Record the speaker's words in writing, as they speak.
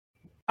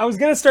I was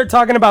gonna start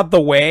talking about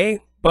the way,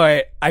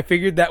 but I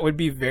figured that would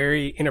be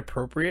very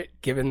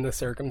inappropriate given the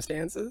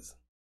circumstances.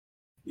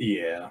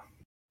 Yeah.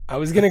 I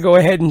was gonna go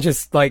ahead and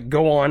just like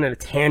go on a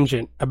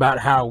tangent about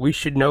how we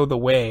should know the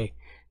way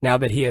now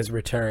that he has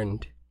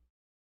returned.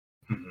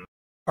 Mm-hmm.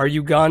 Our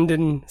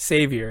Ugandan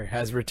savior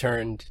has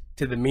returned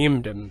to the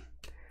memedom.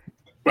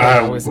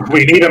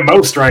 We need him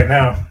most right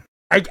now.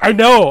 I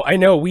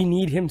know. We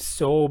need him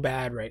so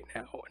bad right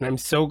now, and I'm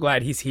so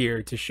glad he's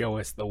here to show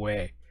us the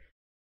way.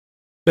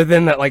 But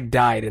then that like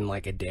died in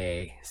like a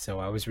day, so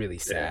I was really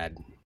sad.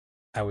 Yeah.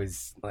 I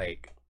was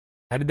like,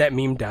 how did that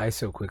meme die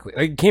so quickly?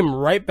 Like, it came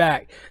right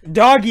back.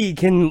 Doggy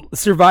can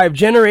survive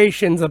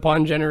generations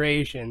upon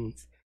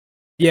generations,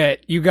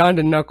 yet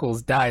Ugandan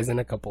Knuckles dies in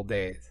a couple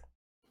days.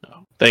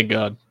 Oh, thank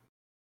God.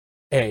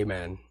 Hey,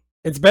 man.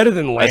 It's better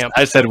than Lamp.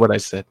 I said what I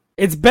said.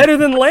 It's better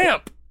than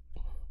Lamp.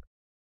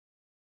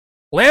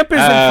 Lamp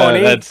isn't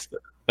funny.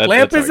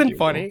 Lamp isn't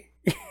funny.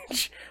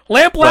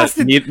 Lamp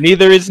lasted...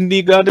 Neither is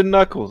Ugandan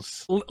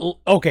Knuckles.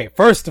 Okay,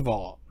 first of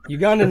all,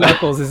 Ugandan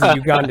Knuckles is a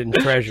Ugandan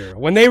treasure.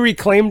 When they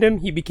reclaimed him,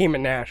 he became a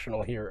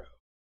national hero.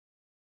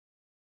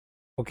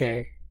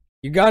 Okay?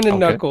 Ugandan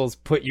Knuckles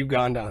put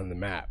Uganda on the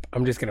map.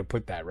 I'm just going to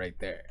put that right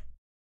there.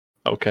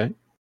 Okay.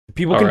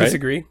 People can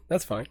disagree.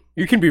 That's fine.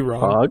 You can be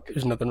wrong.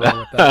 There's nothing wrong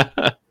with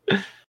that.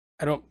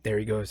 There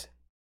he goes.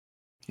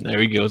 There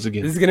he goes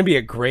again. This is going to be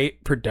a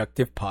great,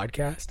 productive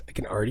podcast. I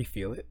can already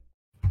feel it.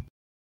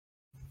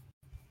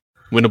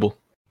 Winnable.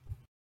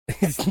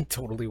 It's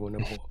totally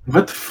winnable.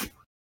 What?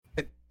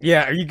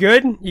 Yeah, are you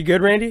good? You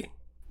good, Randy?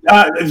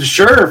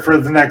 Sure. For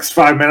the next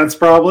 5 minutes,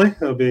 probably.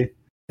 It'll be.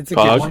 It's a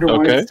good.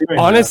 Okay.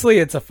 Honestly,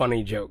 it's a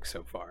funny joke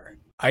so far.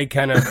 I'll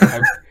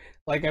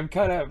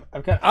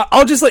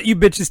just let you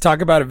bitches talk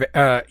about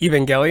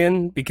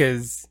Evangelion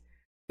because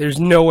there's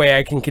no way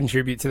I can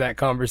contribute to that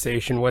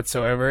conversation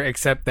whatsoever,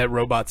 except that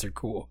robots are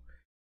cool.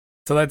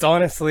 So that's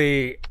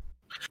honestly.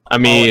 I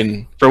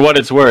mean, for what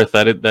it's worth,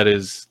 that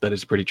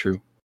is pretty true.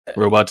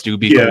 Robots do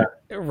be cool.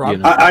 You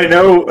know? I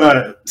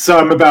know. So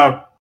I'm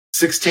about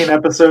 16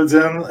 episodes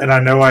in, and I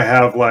know I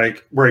have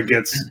like where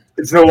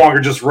it's no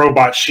longer just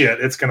robot shit.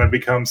 It's going to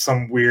become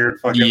some weird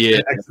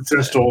fucking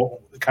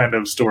existential kind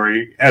of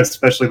story,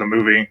 especially the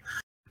movie.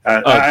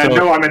 I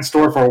know I'm in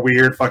store for a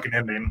weird fucking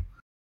ending.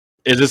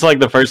 Is this like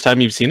the first time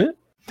you've seen it?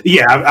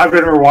 Yeah, I've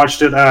never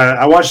watched it.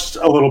 I watched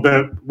a little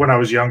bit when I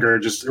was younger,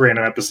 just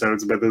random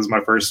episodes, but this is my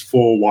first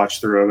full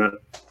watch through of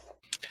it.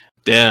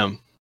 Damn.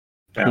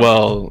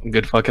 Well,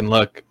 good fucking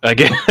luck, I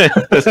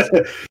guess.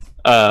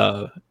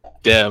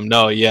 Damn,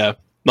 no, yeah.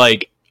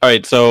 Like,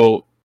 alright,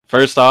 so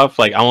first off,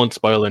 like, I won't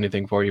spoil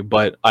anything for you,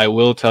 but I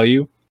will tell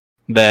you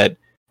that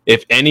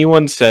if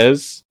anyone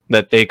says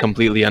that they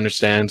completely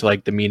understand,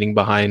 like, the meaning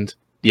behind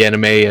the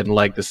anime and,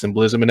 like, the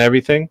symbolism and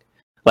everything,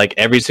 like,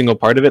 every single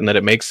part of it, and that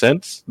it makes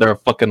sense, they're a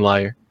fucking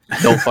liar.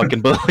 Don't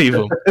fucking believe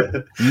them.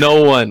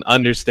 No one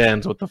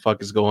understands what the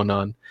fuck is going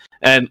on.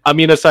 And, I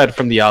mean, aside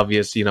from the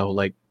obvious, you know,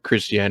 like,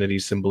 Christianity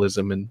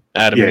symbolism and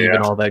Adam and Eve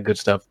and all that good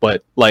stuff,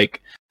 but,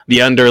 like,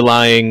 the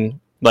underlying,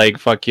 like,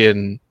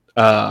 fucking,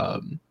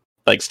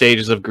 like,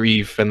 stages of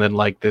grief, and then,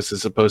 like, this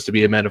is supposed to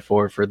be a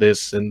metaphor for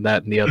this and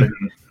that and the other.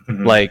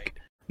 Like,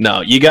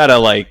 no, you gotta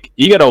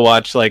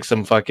watch, like,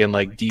 some fucking,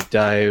 like, deep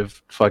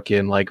dive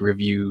fucking, like,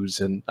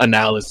 reviews and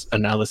analyses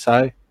of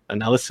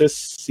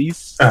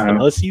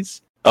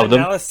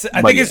them. I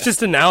think it's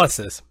just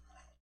analysis.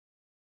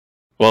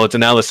 Well, it's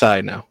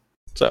analysis now,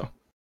 so.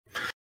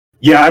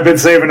 Yeah, I've been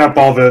saving up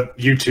all the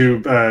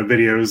YouTube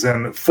videos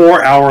and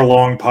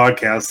 4-hour-long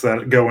podcasts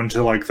that go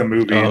into like the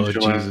movie. Oh,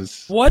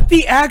 Jesus! What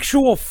the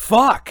actual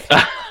fuck?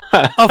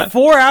 A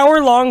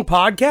 4-hour-long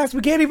podcast?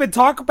 We can't even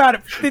talk about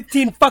it for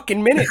 15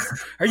 fucking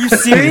minutes. Are you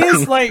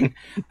serious?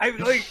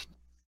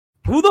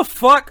 Who the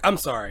fuck? I'm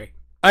sorry.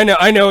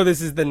 I know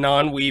this is the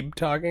non-weeb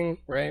talking,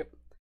 right?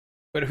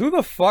 But who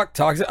the fuck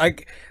talks?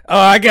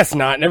 I guess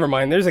not. Never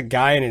mind. There's a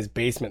guy in his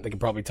basement that could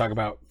probably talk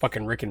about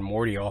fucking Rick and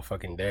Morty all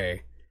fucking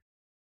day.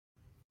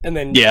 And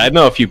then I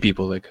know a few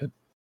people that could.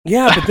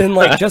 Yeah, but then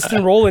like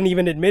Justin Roiland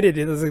even admitted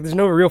it was like there's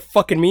no real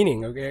fucking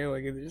meaning. Okay,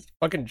 like it's just a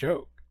fucking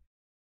joke.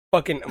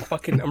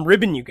 I'm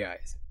ribbing you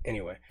guys.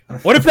 Anyway,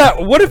 what if that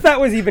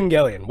was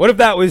Evangelion? What if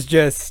that was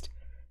just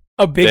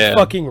a big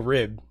fucking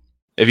rib?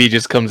 If he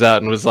just comes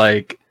out and was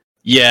like,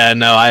 yeah,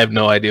 no, I have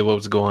no idea what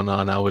was going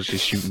on. I was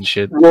just shooting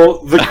shit.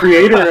 Well, the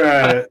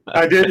creator,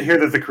 I did hear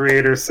that the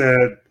creator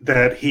said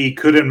that he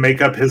couldn't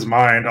make up his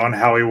mind on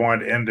how he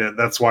wanted to end it.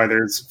 That's why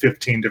there's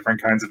 15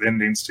 different kinds of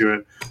endings to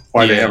it.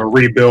 Why they have a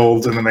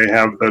rebuild, and then they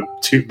have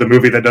the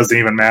movie that doesn't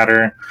even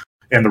matter,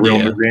 and the real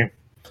movie.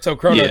 So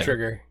Chrono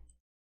Trigger.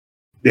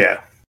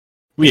 Yeah.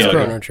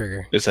 Chrono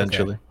Trigger.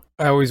 Essentially. Okay.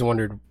 I always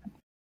wondered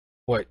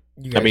what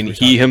you guys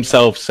he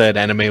himself said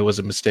anime was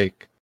a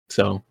mistake,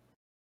 so...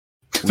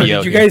 So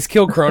did you guys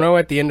kill Chrono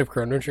at the end of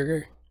Chrono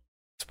Trigger?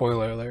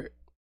 Spoiler alert.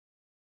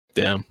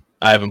 Damn.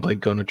 I haven't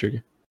played Chrono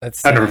Trigger. I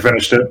never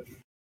finished it.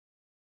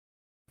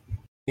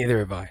 Neither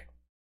have I.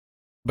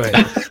 But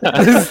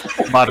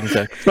bottom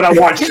check. But I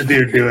watched a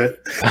dude do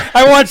it.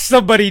 I watched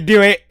somebody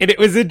do it, and it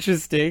was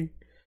interesting.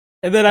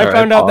 And then I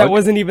found out that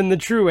wasn't even the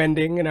true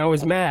ending, and I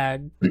was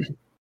mad.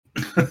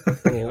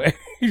 Anyway,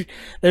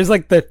 there's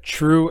like the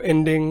true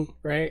ending,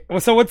 right?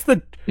 So what's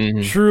the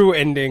true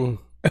ending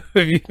of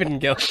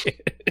Evangelion?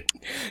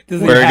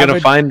 We're gonna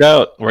find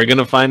out. We're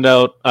gonna find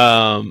out.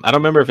 I don't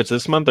remember if it's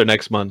this month or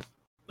next month.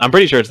 I'm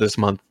pretty sure it's this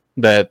month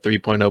that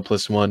 3.0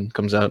 plus 1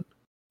 comes out.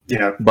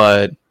 Yeah,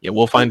 but yeah,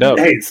 we'll find out.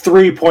 Hey, it's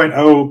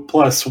 3.0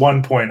 plus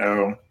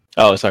 1.0.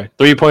 Oh, sorry,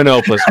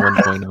 3.0 plus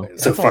 1.0.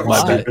 So fucking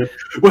stupid.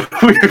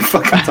 What weird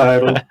fucking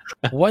title.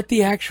 What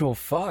the actual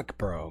fuck,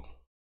 bro?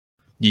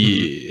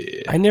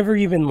 Yeah. I never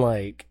even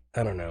I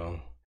don't know.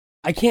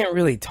 I can't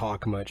really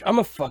talk much. I'm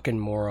a fucking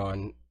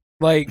moron.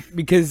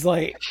 Because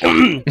I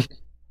don't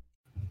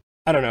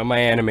know, my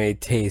anime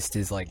taste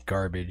is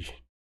garbage.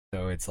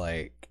 So it's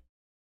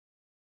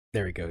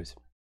there he goes.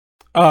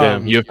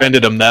 Damn, you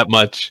offended him that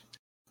much.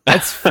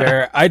 That's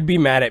fair. I'd be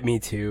mad at me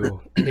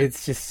too.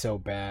 It's just so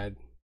bad.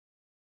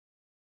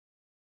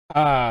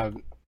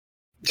 Fucking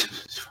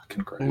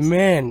Christ.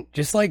 Man,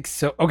 just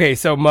so okay,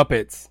 so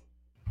Muppets.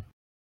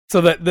 So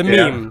the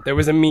meme, there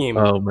was a meme.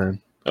 Oh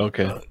man.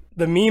 Okay.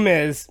 The meme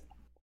is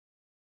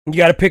you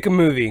gotta pick a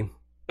movie.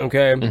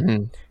 Okay?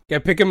 You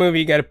gotta pick a movie,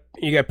 you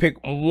gotta pick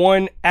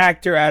one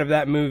actor out of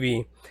that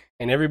movie,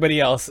 and everybody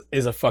else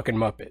is a fucking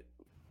Muppet.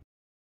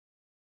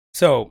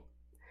 So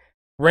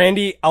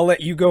Randy, I'll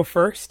let you go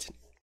first.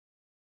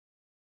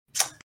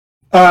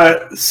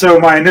 So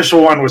my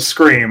initial one was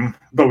Scream,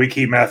 but we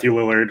keep Matthew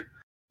Lillard.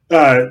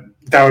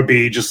 That would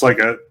be just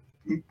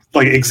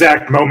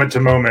exact moment to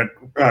moment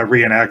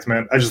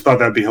reenactment. I just thought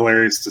that'd be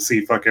hilarious to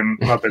see fucking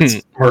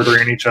Muppets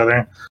murdering each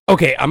other.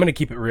 Okay, I'm gonna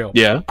keep it real.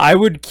 Yeah, I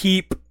would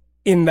keep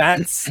in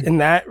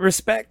that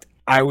respect.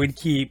 I would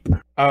keep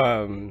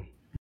David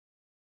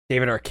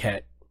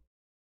Arquette.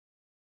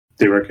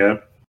 David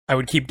Arquette. I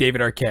would keep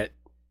David Arquette.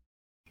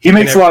 He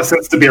makes a lot of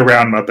sense to be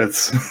around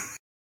Muppets.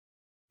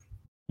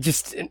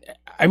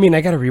 I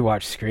gotta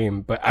rewatch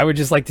Scream, but I would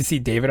just like to see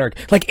David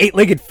Arquette,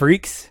 Eight-Legged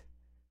Freaks.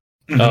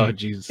 Oh,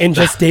 jeez. And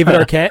just David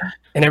Arquette,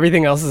 and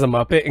everything else is a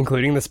Muppet,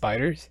 including the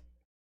spiders.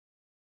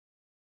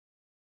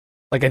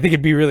 I think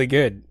it'd be really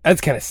good.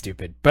 That's kind of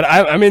stupid, but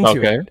I'm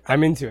into it.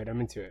 I'm into it.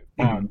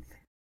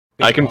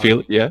 I can feel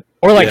it, yeah.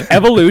 Or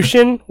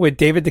Evolution with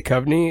David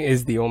Duchovny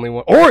is the only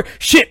one. Or,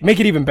 shit, make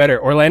it even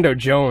better. Orlando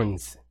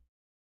Jones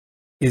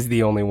is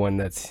the only one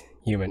that's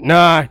human.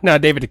 Nah,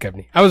 David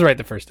Duchovny. I was right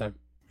the first time.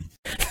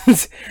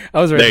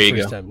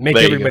 Time. Make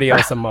everybody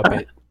else a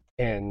Muppet.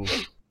 And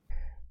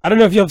I don't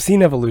know if you've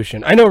seen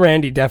Evolution. I know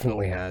Randy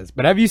definitely has,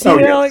 but have you seen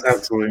it, Alex?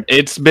 Absolutely.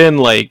 It's been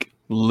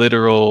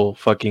literal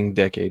fucking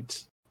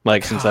decades,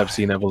 since I've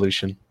seen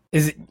Evolution.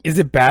 Is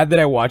it bad that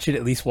I watch it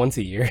at least once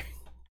a year?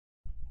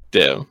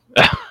 Damn.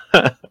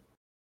 I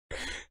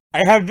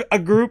have a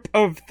group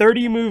of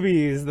 30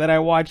 movies that I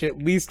watch at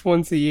least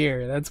once a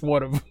year. That's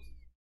one of them.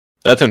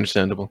 That's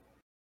understandable.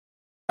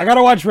 I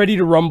gotta watch Ready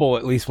to Rumble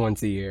at least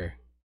once a year.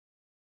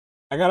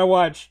 I gotta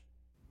watch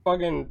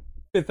fucking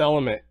Fifth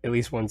Element at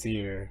least once a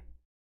year.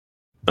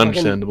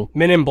 Understandable.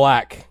 Men in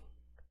Black.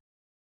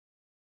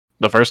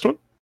 The first one?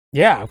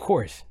 Yeah, of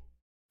course.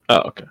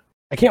 Oh, okay.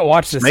 I can't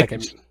watch the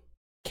second.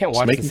 Can't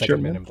watch the second sure,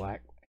 Men in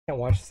Black. I can't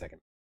watch the second.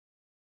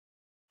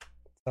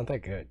 It's not that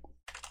good.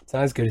 It's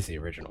not as good as the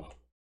original.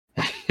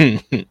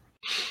 It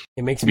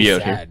makes me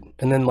sad.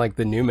 And then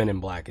the new Men in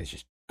Black is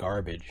just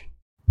garbage.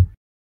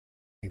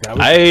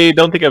 I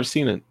don't think I've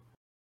seen it.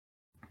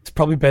 It's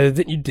probably better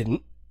that you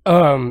didn't.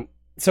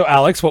 So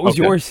Alex, what was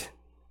yours?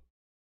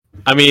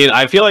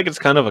 I feel like it's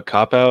kind of a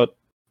cop-out,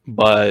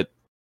 but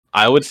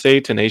I would say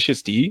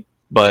Tenacious D,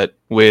 but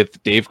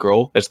with Dave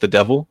Grohl as the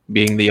devil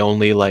being the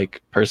only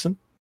person.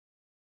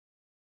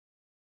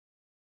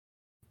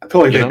 I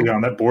feel like they'd be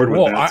on that board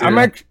with that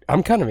too.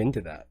 I'm kind of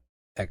into that,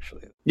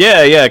 actually.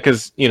 Yeah,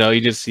 because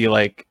you just see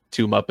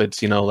two Muppets,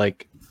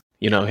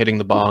 hitting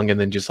the bong and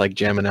then just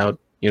jamming out,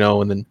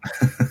 and then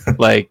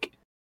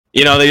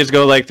they just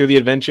go through the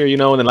adventure,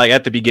 and then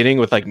at the beginning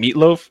with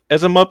Meatloaf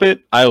as a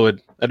Muppet,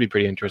 that'd be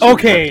pretty interesting.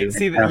 Okay,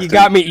 see, you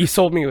got me. You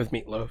sold me with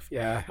Meatloaf.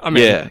 Yeah, I'm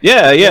in.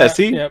 Yeah.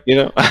 See, yep.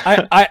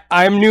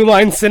 I'm New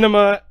Line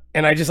Cinema,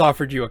 and I just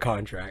offered you a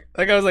contract.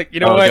 I was like, you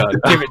know what?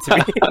 God. Give it to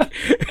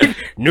me.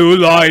 New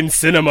Line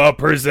Cinema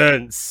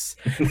presents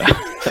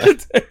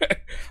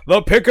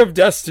The Pick of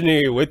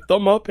Destiny with the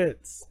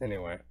Muppets.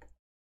 Anyway.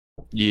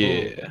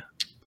 Yeah.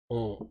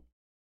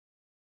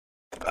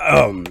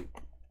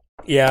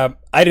 Yeah,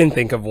 I didn't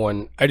think of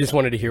one. I just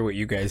wanted to hear what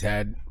you guys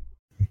had.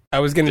 I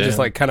was gonna just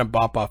kind of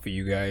bop off of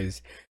you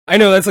guys. I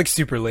know that's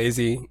super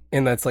lazy,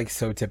 and that's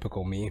so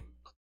typical me.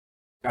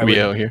 We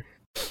out here.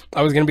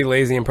 I was gonna be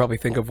lazy and probably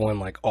think of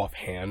one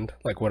offhand,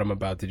 what I'm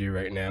about to do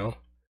right now.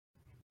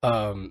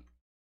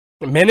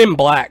 Men in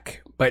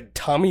Black, but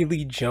Tommy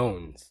Lee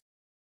Jones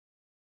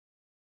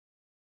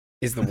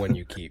is the one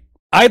you keep.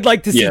 I'd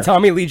like to see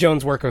Tommy Lee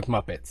Jones work with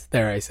Muppets.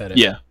 There, I said it.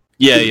 Yeah.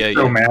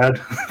 So mad.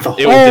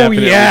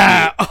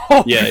 Yeah.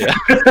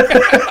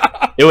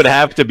 It would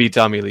have to be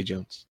Tommy Lee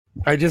Jones.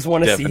 I just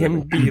want to see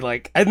him be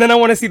and then I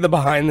want to see the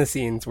behind the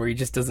scenes where he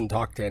just doesn't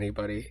talk to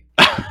anybody.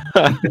 You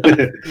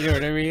know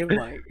what I mean?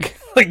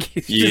 Like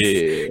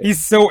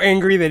he's so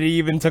angry that he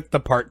even took the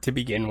part to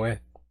begin with.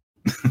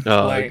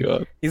 Oh like, my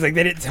god. He's like,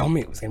 they didn't tell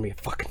me it was gonna be a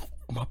fucking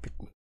Muppet.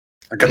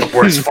 I got the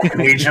worst fucking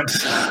agent.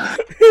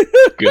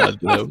 God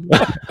damn.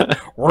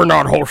 We're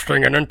not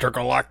hosting an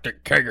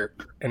intergalactic kegger.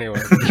 Anyway.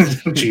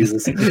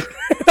 Jesus.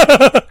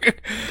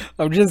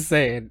 I'm just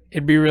saying,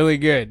 it'd be really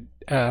good.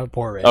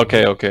 Poor Red.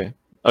 Okay.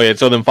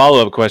 So then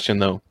follow-up question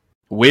though.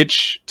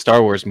 Which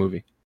Star Wars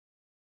movie?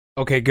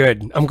 Okay,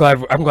 good. I'm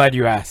glad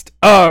you asked.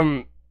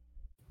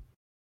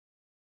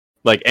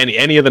 Like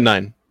any of the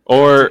 9.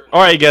 Or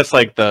I guess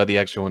like the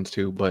extra ones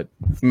too, but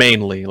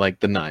mainly like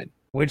the 9.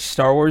 Which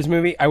Star Wars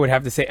movie? I would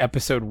have to say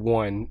Episode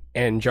 1,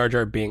 and Jar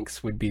Jar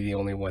Binks would be the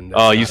only one.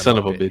 That's oh, you son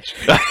of a bitch!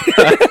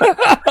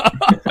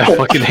 I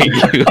fucking hate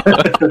you.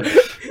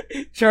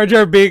 Jar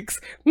Jar Binks.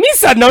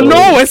 Misa no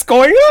know what's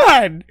going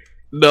on.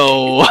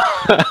 No.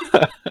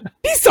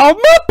 He saw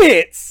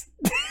Muppets.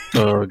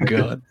 Oh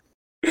god.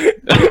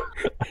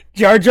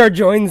 Jar Jar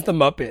joins the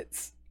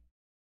Muppets.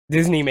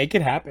 Disney, make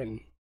it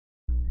happen.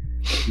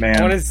 Man,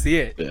 I want to see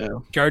it. Yeah.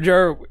 Jar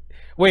Jar.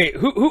 Wait,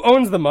 who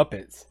owns the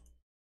Muppets?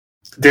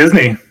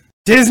 Disney.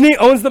 Disney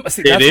owns them.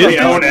 See, they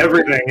own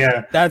everything.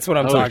 Yeah, that's what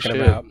I'm talking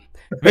about.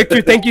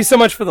 Victor, thank you so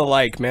much for the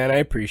like, man. I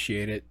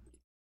appreciate it.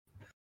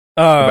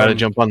 About to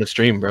jump on the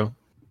stream, bro.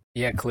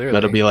 Yeah, clearly.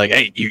 That'll be like,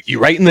 hey, you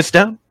writing this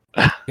down?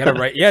 Gotta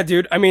write. Yeah,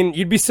 dude. I mean,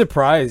 you'd be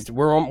surprised.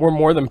 We're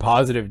more than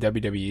positive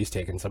WWE's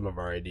taking some of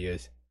our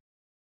ideas.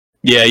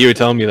 Yeah, you were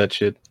telling me that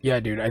shit. Yeah,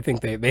 dude. I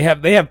think they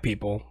have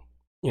people.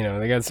 You know,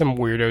 they got some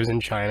weirdos in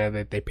China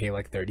that they pay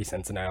like 30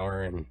 cents an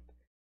hour and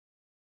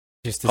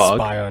just to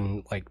spy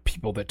on like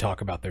people that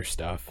talk about their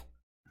stuff.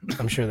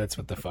 I'm sure that's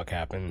what the fuck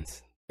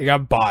happens. They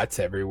got bots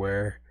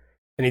everywhere.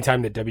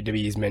 Anytime that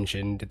WWE is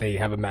mentioned, they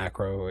have a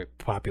macro, it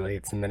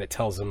populates, and then it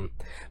tells them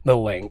the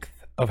length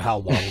of how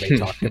long they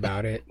talked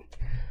about it.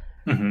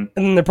 Mm-hmm. And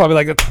then they're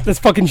probably like, that's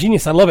fucking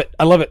genius. I love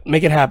it.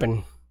 Make it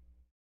happen.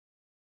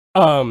 But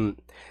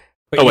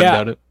I wouldn't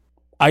doubt it.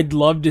 I'd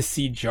love to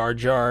see Jar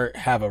Jar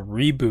have a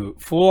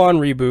reboot, full-on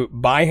reboot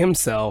by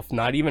himself,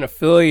 not even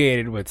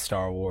affiliated with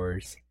Star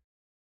Wars,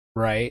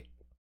 right?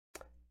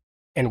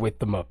 And with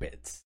the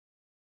Muppets.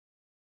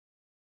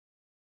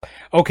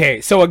 Okay,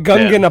 so a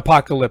Gungan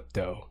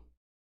Apocalypto.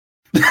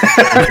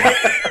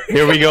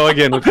 Here we go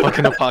again with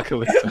fucking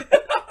Apocalypto.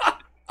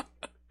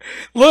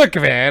 Look,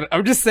 man,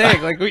 I'm just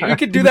saying, like, we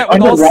could do that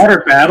with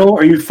underwater battle.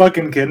 Are you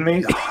fucking kidding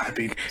me? Oh, that'd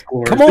be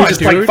cool. Come on,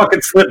 just dude. like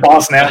fucking slit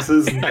boss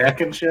asses and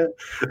neck and shit.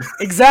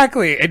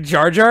 Exactly, and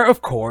Jar Jar,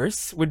 of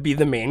course, would be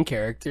the main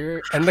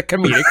character and the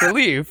comedic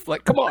relief.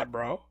 Like, come on,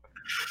 bro.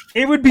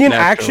 It would be an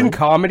action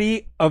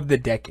comedy of the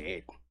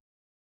decade.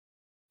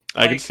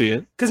 I can see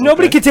it. Because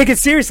nobody could take it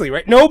seriously,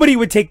 right? Nobody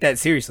would take that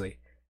seriously,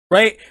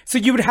 right? So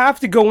you would have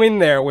to go in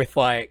there with,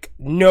 like,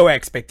 no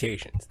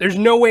expectations. There's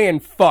no way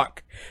in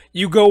fuck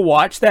you go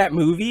watch that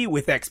movie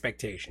with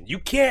expectations. You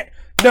can't,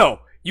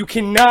 you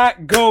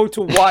cannot go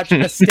to watch a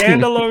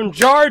standalone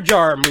Jar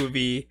Jar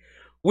movie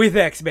with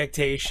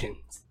expectations.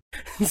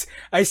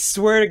 I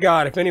swear to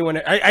God, if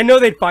anyone, I know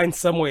they'd find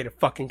some way to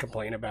fucking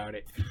complain about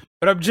it,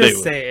 but I'm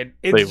just saying,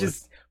 it's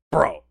just,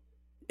 bro,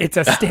 it's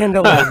a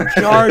standalone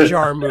Jar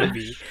Jar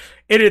movie.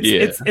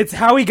 It's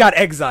how he got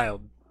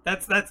exiled.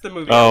 That's the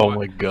movie. Oh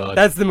my god,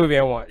 that's the movie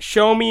I want.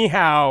 Show me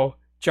how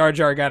Jar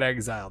Jar got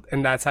exiled,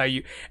 and that's how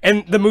you.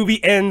 And the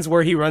movie ends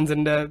where he runs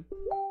into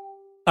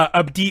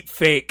a deep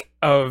fake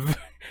of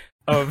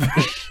Ben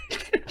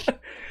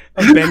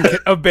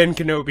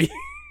Kenobi.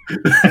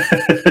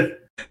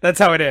 That's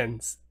how it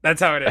ends.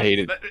 That's how it ends. I hate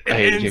it. I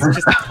hate it.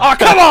 Oh,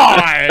 come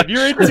on!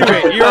 You're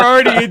into it. You're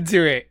already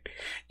into it.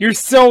 You're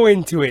so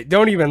into it.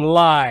 Don't even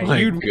lie. Oh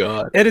my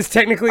god. It is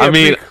technically.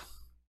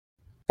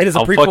 It is a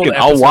prequel to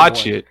I'll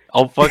watch 1. it.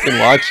 I'll fucking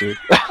watch it.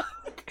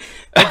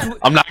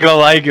 I'm not gonna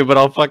like it, but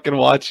I'll fucking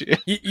watch it.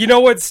 You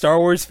know what Star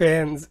Wars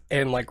fans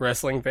and like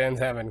wrestling fans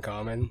have in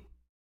common?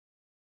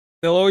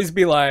 They'll always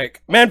be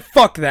like, "Man,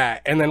 fuck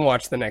that," and then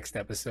watch the next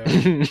episode.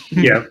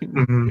 Yeah.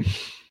 Mm-hmm.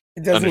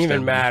 It doesn't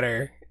even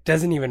matter. It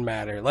doesn't even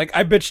matter. Like,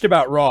 I bitched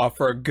about Raw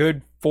for a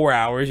good 4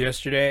 hours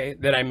yesterday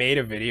that I made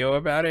a video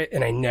about it,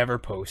 and I never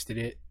posted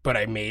it, but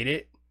I made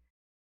it.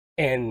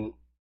 And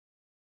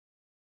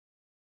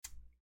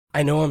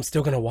I know I'm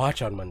still going to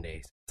watch on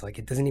Mondays. It's like,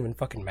 it doesn't even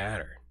fucking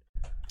matter.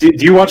 Do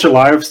you watch it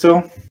live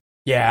still?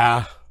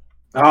 Yeah.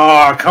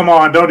 Oh, come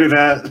on. Don't do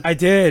that. I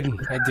did.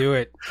 I do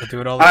it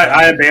all the time.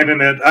 I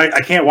abandoned it. I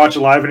can't watch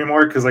it live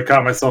anymore because I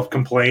caught myself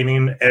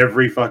complaining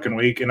every fucking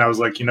week. And I was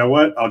like, you know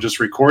what? I'll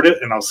just record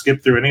it and I'll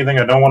skip through anything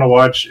I don't want to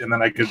watch. And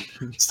then I could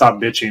stop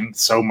bitching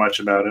so much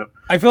about it.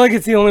 I feel like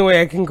it's the only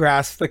way I can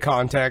grasp the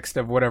context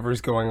of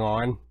whatever's going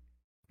on.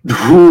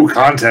 Ooh,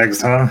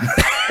 context, huh?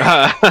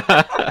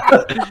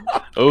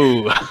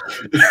 Oh.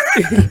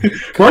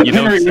 Mark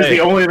Henry was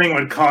the only thing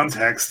with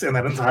context in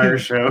that entire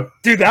show.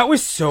 Dude, that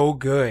was so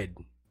good.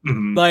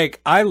 Mm-hmm. Like,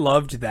 I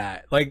loved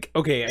that. Like,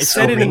 okay, I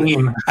said it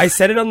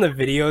on the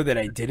video that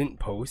I didn't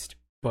post,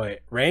 but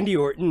Randy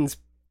Orton's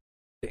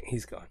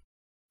he's gone.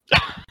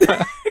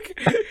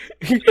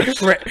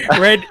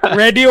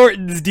 Randy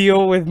Orton's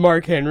deal with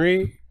Mark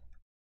Henry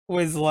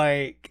was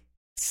like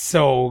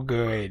So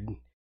good.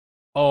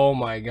 Oh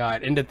my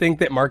god. And to think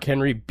that Mark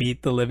Henry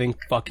beat the living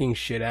fucking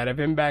shit out of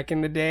him back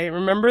in the day.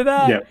 Remember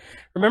that? Yeah.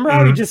 Remember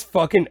how he just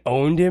fucking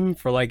owned him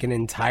for like an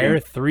entire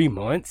 3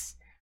 months?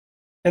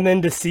 And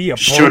then to see a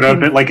showed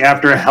up at like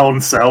after a Hell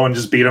in Cell and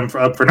just beat him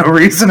up for no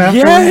reason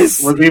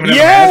Yes! wasn't even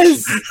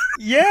Yes!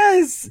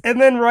 Yes! And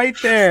then right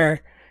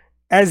there,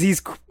 as he's,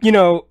 in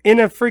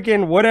a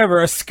freaking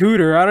whatever, a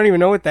scooter, I don't even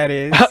know what that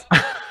is.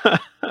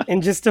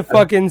 And just to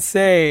fucking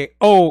say,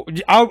 I'm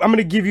going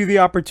to give you the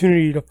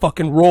opportunity to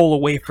fucking roll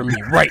away from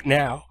me right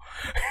now.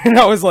 And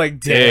I was like,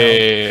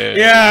 damn.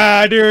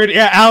 Yeah, dude.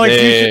 Yeah, Alex, you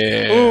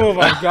should. Oh,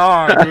 my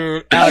God,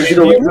 dude. Alex, I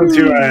should listen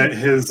to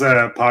his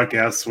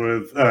podcast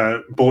with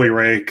Bully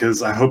Ray,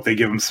 because I hope they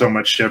give him so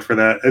much shit for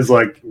that. It's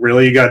like,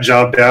 really? You got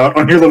jobbed out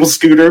on your little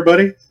scooter,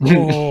 buddy?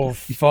 Oh,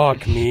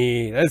 fuck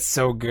me. That's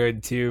so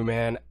good, too,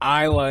 man.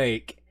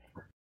 I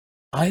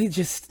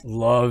just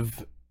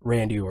love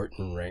Randy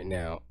Orton right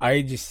now.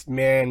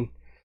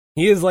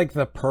 He is like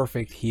the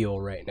perfect heel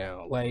right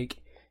now. Like,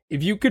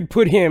 if you could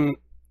put him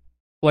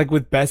like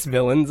with best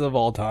villains of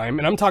all time,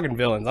 and I'm talking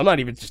villains, I'm not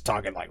even just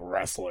talking like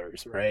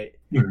wrestlers, right?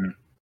 Mm-hmm.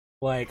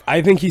 Like,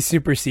 I think he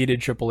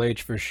superseded Triple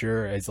H for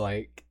sure as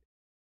like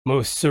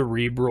most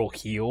cerebral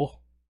heel,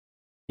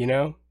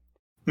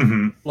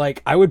 Mm-hmm.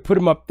 Like, I would put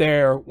him up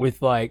there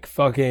with like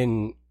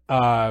fucking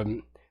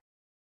like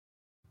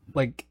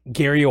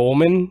Gary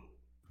Oldman.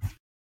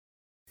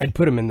 I'd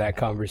put him in that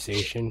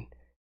conversation.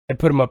 I'd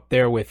put him up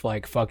there with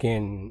like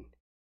fucking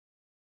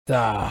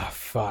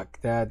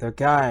the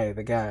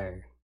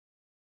guy.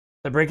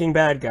 The Breaking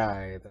Bad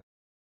guy.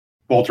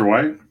 Walter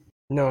White?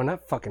 No,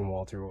 not fucking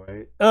Walter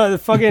White. The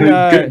fucking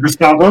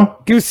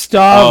Gustavo?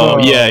 Gustavo. Oh,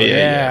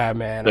 yeah.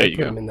 Man. There I'd you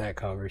put go. him in that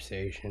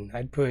conversation.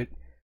 I'd put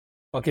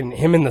fucking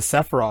him in the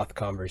Sephiroth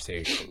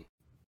conversation.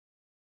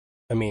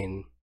 I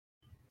mean,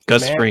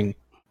 Gus Fring,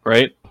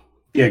 right?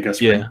 Yeah, Gus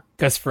Fring. Yeah.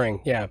 Gus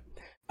Fring, yeah.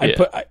 I'd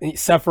put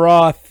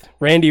Sephiroth,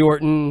 Randy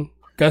Orton,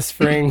 Gus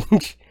Fring,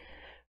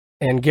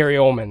 and Gary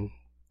Oldman.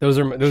 Those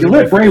are You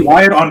lit Bray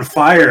Wyatt on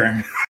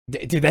fire.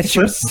 Dude, that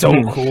shit was so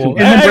cool. And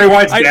then Bray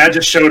Wyatt's dad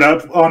just showed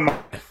up on my...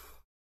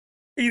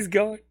 He's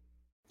gone.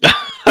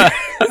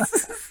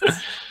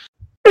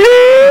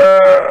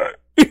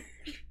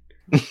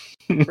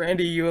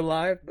 Randy, you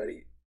alive,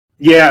 buddy?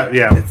 Yeah.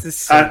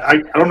 Just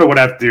I don't know what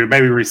I have to do.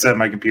 Maybe reset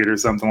my computer or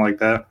something like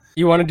that.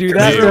 You want to do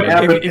that?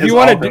 If you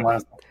want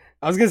to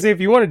I was going to say, if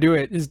you want to do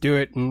it, just do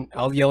it, and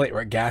I'll yell at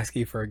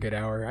Gasky for a good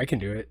hour. I can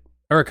do it.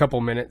 Or a couple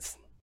minutes.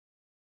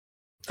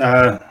 All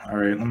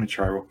right, let me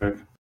try real quick.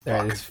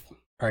 There it is.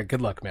 All right,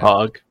 good luck, man.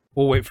 Hog.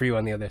 We'll wait for you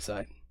on the other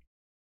side.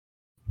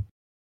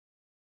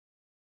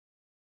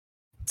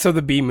 So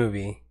the B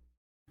movie.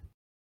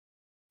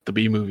 The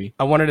B movie.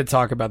 I wanted to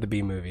talk about the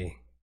B movie.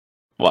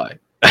 Why?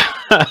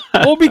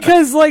 Well,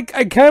 because like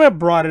I kind of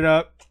brought it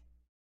up.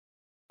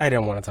 I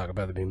don't want to talk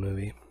about the B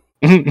movie.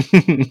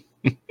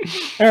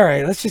 All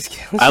right, let's just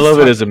I love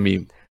it as a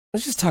meme.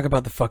 Let's just talk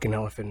about the fucking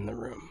elephant in the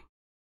room.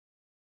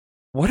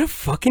 What a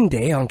fucking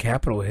day on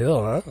Capitol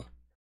Hill, huh?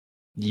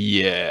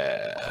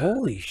 Yeah.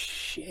 Holy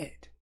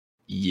shit.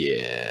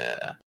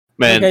 Yeah.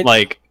 Man,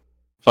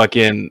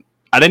 fucking,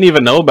 I didn't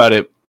even know about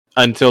it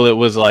until it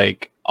was,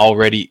 like,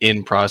 already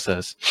in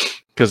process.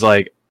 Because,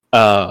 like,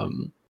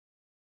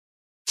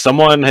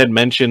 someone had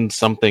mentioned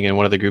something in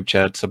one of the group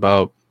chats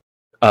about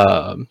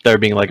there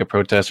being, like, a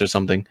protest or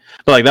something.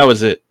 But, like, that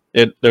was it.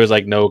 There was,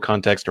 like, no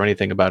context or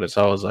anything about it.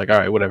 So I was like, all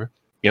right, whatever.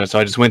 So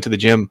I just went to the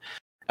gym.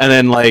 And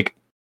then, like,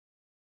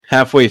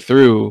 halfway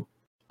through,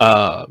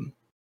 I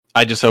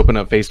just opened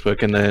up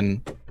Facebook, and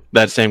then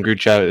that same group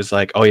chat is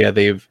like, "Oh yeah,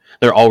 they're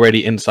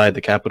already inside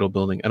the Capitol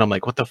building," and I'm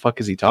like, "What the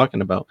fuck is he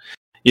talking about?"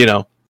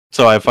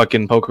 So I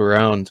fucking poke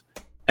around,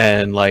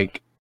 and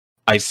like,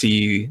 I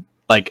see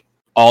like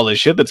all the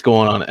shit that's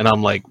going on, and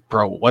I'm like,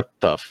 "Bro, what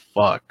the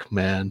fuck,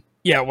 man?"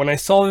 Yeah, when I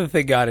saw that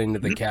they got into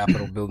the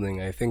Capitol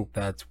building, I think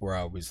that's where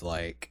I was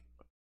like,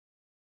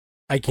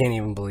 I can't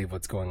even believe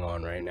what's going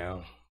on right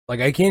now. Like,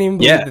 I can't even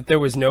believe that there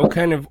was no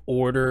kind of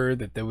order,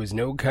 that there was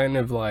no kind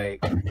of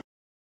like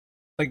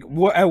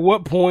at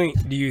what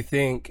point do you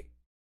think,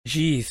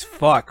 geez,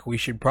 fuck, we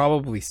should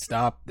probably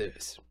stop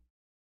this?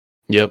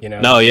 Yep.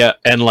 No, yeah.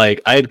 And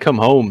like, I had come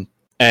home,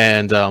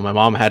 and my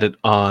mom had it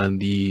on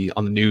the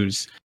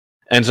news.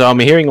 And so I'm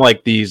hearing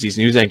like these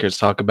news anchors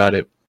talk about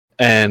it,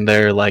 and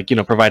they're like,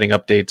 providing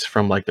updates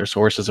from like their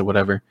sources or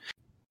whatever.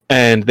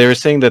 And they were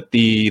saying that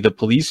the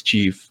police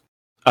chief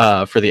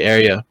for the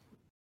area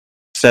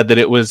said that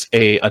it was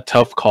a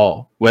tough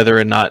call whether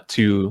or not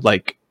to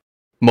like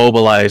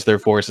mobilize their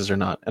forces or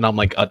not. And I'm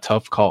like, a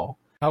tough call.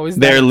 How is that?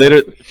 They're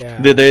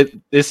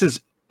literally this is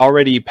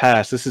already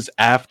past. This is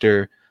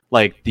after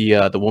like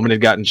the woman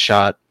had gotten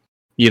shot,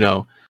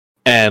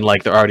 and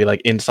like they're already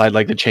like inside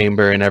like the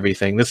chamber and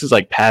everything. This is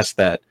like past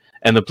that,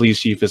 and the police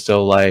chief is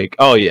still like,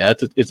 oh yeah,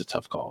 it's a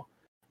tough call.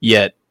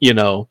 Yet,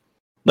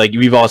 like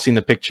we've all seen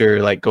the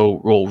picture like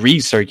roll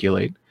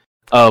recirculate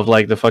of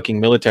like the fucking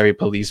military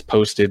police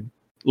posted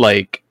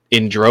like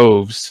in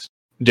droves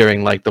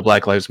during like the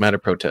Black Lives Matter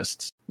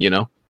protests,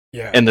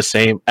 Yeah.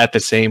 at the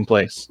same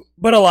place.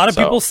 But a lot of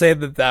people say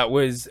that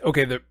was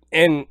okay.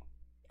 And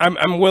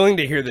I'm willing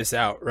to hear this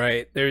out,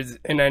 right?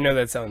 And I know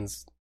that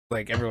sounds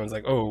like everyone's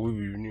like, oh,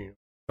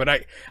 but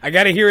I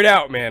got to hear it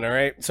out, man. All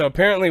right. So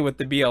apparently, with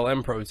the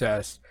BLM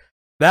protest,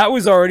 that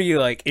was already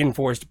like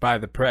enforced by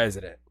the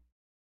president.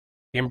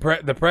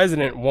 The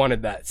president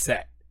wanted that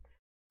set,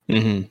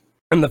 mm-hmm.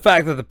 and the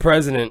fact that the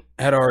president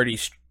had already,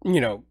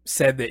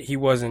 said that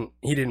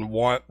he didn't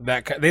want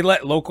that. They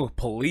let local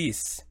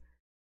police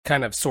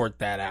kind of sort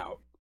that out,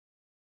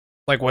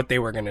 like what they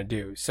were gonna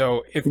do.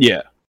 So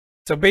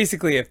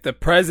basically, if the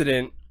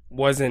president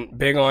wasn't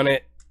big on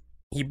it,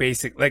 he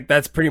basically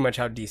that's pretty much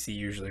how DC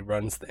usually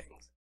runs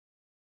things.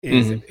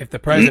 Is if the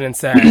president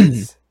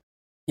says,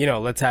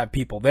 let's have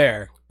people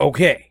there,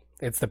 okay,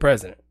 it's the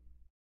president.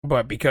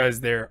 But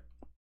because there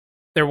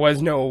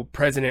was no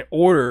president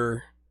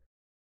order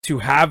to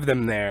have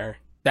them there,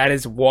 that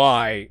is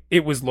why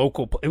it was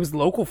local. It was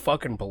local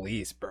fucking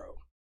police, bro.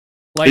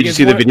 Like, did you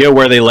see the video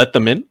where they let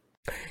them in?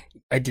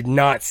 I did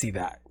not see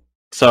that.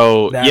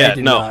 So I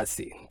did not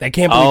see. I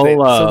can't believe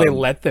so they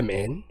let them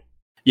in.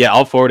 Yeah,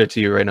 I'll forward it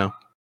to you right now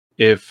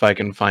if I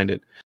can find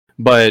it.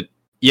 But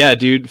yeah,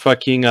 dude,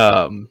 fucking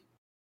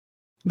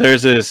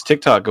there's this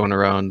TikTok going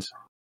around,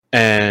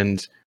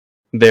 and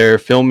they're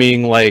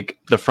filming like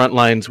the front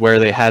lines where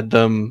they had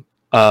them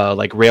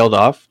like railed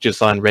off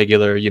just on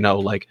regular,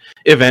 like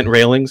event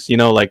railings,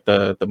 like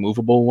the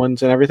movable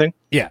ones and everything.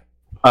 Yeah.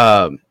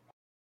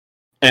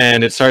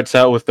 And it starts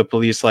out with the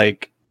police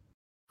like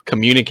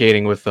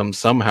communicating with them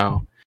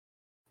somehow,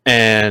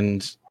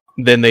 and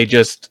then they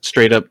just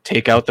straight up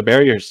take out the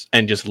barriers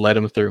and just let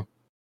them through.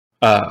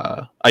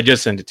 I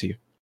just sent it to you.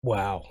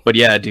 Wow. But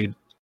yeah, dude.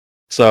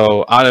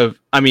 So I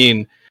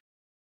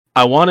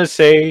want to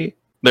say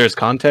there's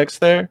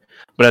context there,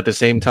 but at the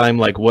same time,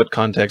 like, what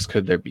context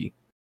could there be?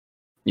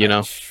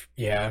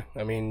 Yeah,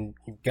 I mean,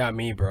 you got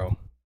me, bro.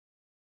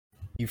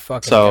 You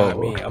fucking got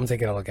me. I'm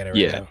taking a look at it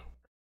right now.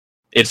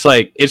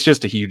 It's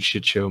just a huge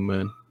shit show,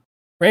 man.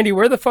 Randy,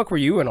 where the fuck were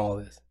you in all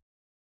this?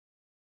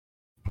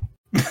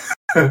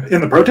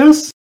 In the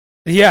protests?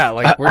 Yeah,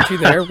 like, weren't you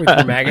there with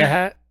your MAGA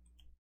hat?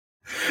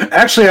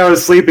 Actually, I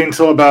was sleeping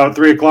till about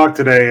 3 o'clock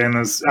today, and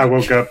I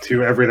woke up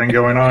to everything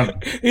going on.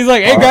 He's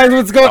like, "Hey guys,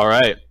 what's going?" All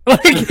right.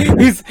 Like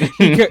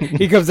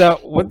he comes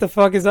out. What the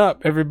fuck is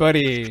up,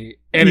 everybody?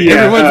 And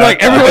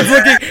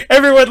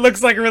everyone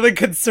looks like really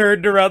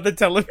concerned around the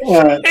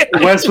television.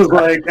 Wes was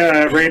like,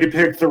 "Randy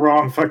picked the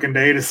wrong fucking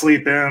day to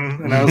sleep in,"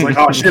 and I was like,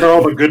 "Oh shit, are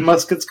all the good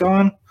muskets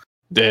gone?"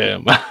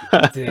 Damn.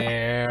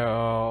 Damn.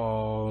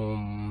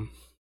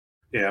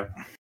 Yeah.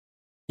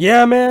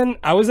 Yeah, man.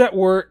 I was at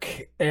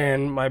work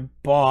and my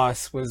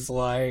boss was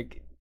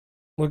like,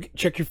 "Look,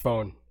 check your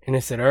phone." And I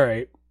said, "All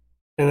right."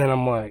 And then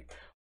I'm like,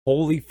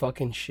 "Holy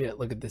fucking shit,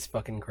 look at this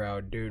fucking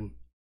crowd, dude."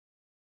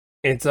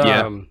 It's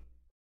I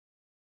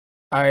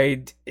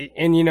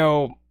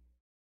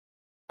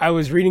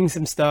was reading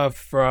some stuff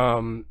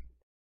from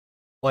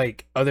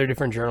like other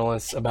different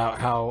journalists about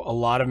how a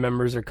lot of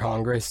members of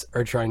Congress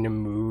are trying to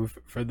move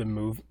for the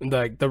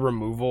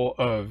removal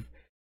of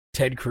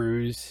Ted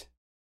Cruz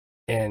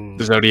and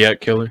the Zodiac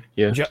Killer,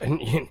 yeah,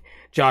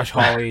 Josh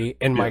Hawley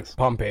and Mike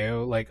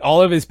Pompeo. Like,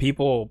 all of his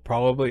people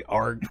probably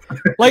are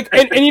like,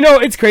 and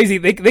it's crazy.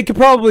 They could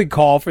probably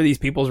call for these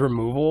people's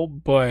removal,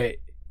 but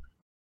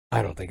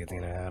I don't think it's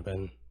gonna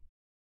happen.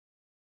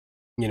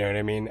 You know what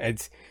I mean?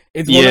 It's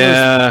one of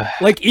those,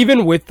 like,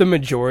 even with the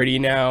majority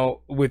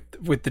now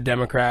with the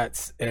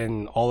Democrats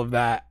and all of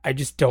that, I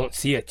just don't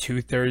see a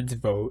 2/3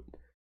 vote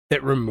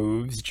that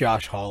removes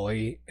Josh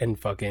Hawley and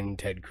fucking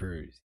Ted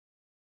Cruz.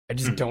 I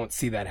just don't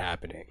see that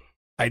happening.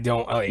 I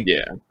don't like.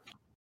 Yeah.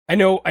 I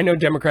know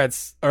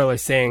Democrats are like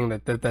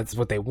saying that's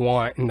what they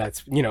want, and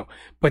that's,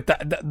 but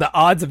the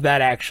odds of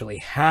that actually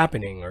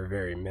happening are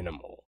very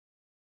minimal.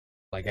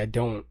 Like,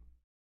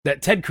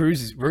 that Ted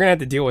Cruz we're gonna have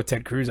to deal with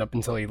Ted Cruz up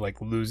until he like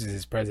loses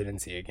his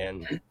presidency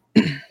again.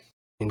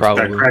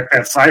 Probably crack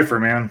that cipher,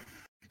 man.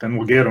 Then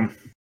we'll get him.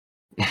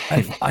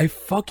 I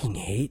fucking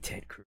hate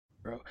Ted Cruz,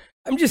 bro.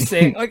 I'm just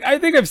saying, like, I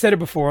think I've said it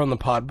before on the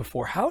pod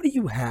before. How do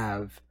you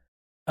have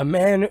a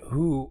man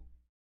who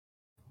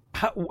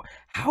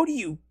how do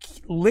you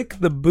lick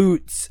the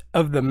boots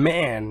of the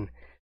man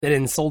that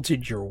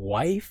insulted your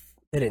wife,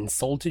 that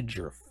insulted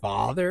your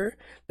father,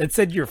 that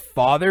said your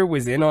father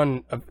was in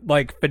on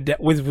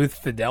was with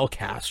Fidel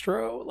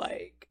Castro?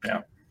 Like,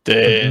 yeah.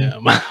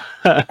 Damn.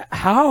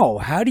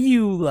 How do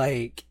you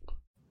like?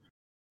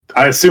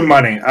 I assume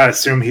money. I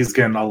assume he's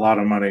getting a lot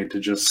of money to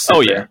just. Oh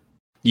yeah,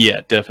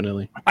 yeah,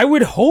 definitely. I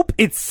would hope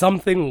it's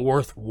something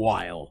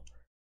worthwhile.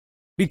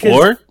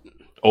 Because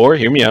or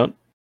hear me out.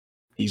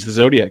 He's the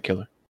Zodiac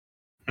Killer.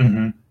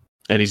 Mm-hmm.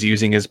 And he's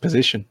using his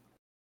position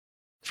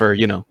for,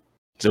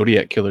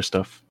 Zodiac Killer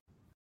stuff.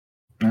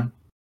 Yeah.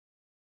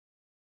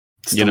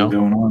 Still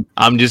going on.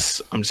 I'm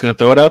just gonna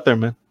throw it out there,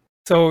 man.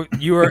 So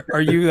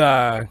are you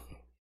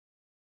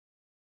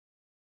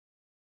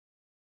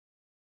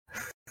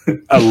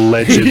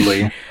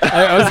allegedly?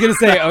 I was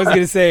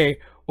gonna say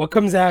what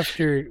comes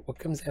after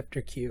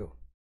Q?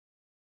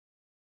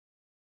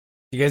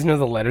 You guys know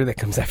the letter that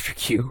comes after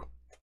Q?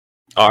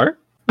 R?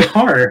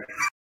 R.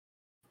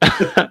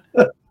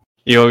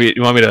 You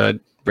want me to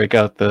break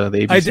out the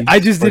ABC? I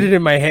just did it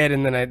in my head,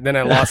 and then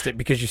I lost it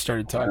because you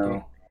started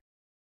talking.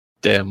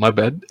 Damn, my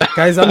bad.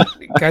 guys, I'm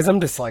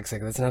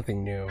dyslexic. That's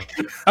nothing new.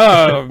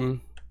 I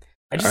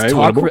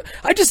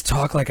just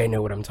talk like I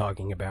know what I'm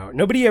talking about.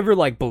 Nobody ever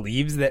like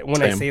believes that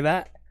when I say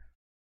that.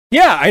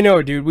 Yeah, I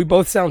know, dude. We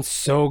both sound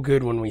so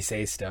good when we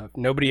say stuff.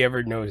 Nobody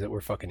ever knows that we're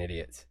fucking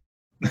idiots.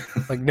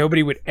 Like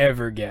nobody would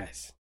ever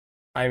guess.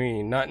 I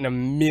mean, not in a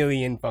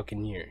million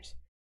fucking years.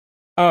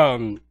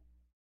 But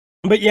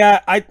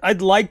yeah,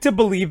 I'd like to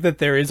believe that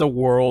there is a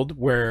world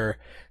where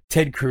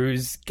Ted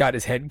Cruz got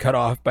his head cut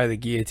off by the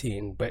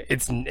guillotine, but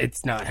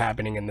it's not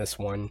happening in this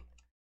one.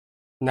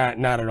 Not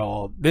at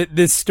all.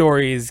 This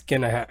story is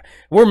gonna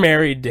we're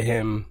married to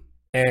him,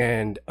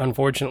 and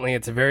unfortunately,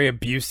 it's a very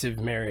abusive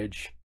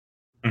marriage.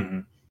 Mm-hmm.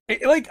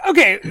 Like,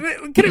 okay,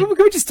 can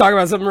we just talk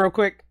about something real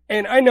quick?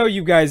 And I know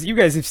you guys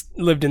have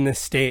lived in this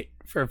state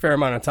for a fair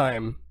amount of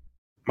time.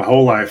 My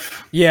whole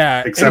life.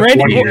 Yeah. Except and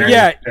Randy, 1 year.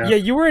 Yeah,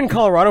 you were in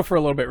Colorado for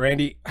a little bit,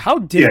 Randy. How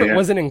different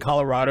was it in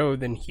Colorado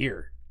than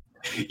here?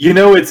 You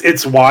know,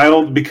 it's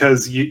wild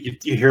because you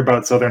hear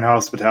about Southern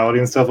hospitality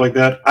and stuff like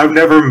that. I've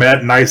never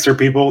met nicer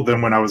people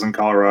than when I was in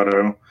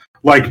Colorado.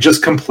 Like,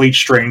 just complete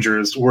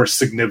strangers were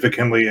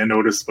significantly and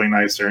noticeably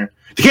nicer.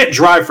 They can't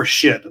drive for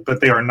shit,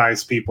 but they are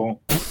nice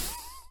people.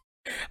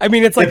 I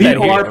mean, it's like and that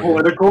people are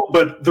political,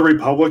 but the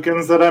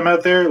Republicans that I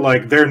met there,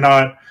 like, they're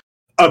not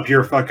up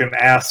your fucking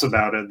ass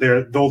about it.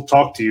 They'll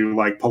talk to you,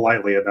 like,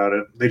 politely about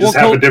it. They just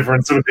have a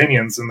difference of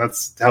opinions, and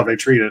that's how they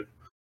treat it.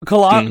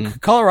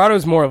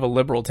 Colorado's more of a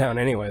liberal town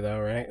anyway, though,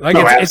 right? Like,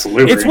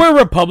 absolutely. It's where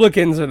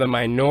Republicans are the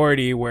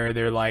minority, where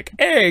they're like,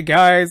 "Hey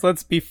guys,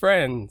 let's be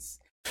friends."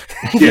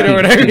 You know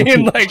what I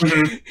mean? Like,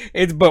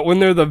 but when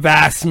they're the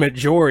vast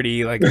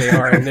majority, like they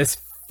are in this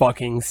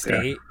fucking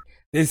state,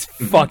 this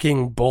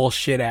fucking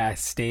bullshit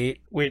ass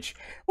state. Which,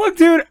 look,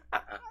 dude,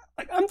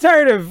 I'm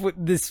tired of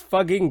this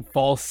fucking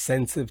false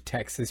sense of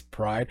Texas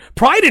pride.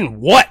 Pride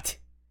in what?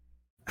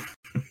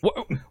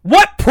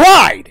 What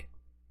pride?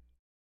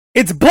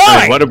 It's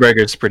blind.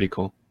 Whataburger's pretty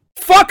cool.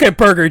 Fuck a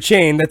burger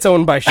chain that's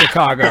owned by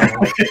Chicago.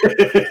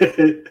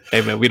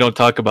 Hey man, we don't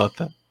talk about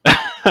that.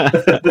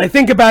 I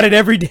think about it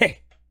every day.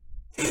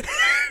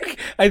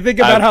 I think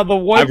about how the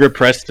one I've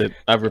repressed it.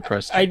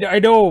 I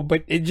know,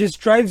 but it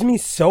just drives me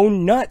so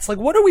nuts. Like,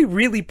 what are we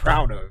really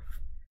proud of?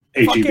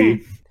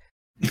 HEB.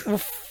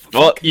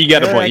 Well, you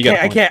got a point.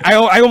 I can't.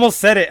 I almost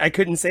said it. I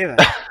couldn't say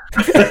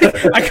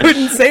that. I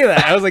couldn't say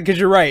that. I was like, because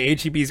you're right.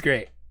 HEB's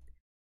great.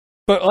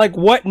 But like,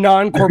 what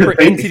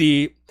non-corporate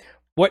entity?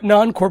 What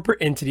non-corporate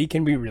entity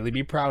can we really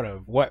be proud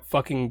of? What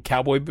fucking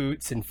cowboy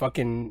boots and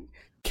fucking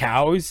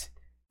cows?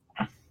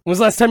 When was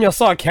the last time y'all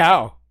saw a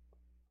cow?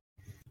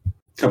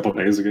 A couple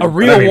days ago. A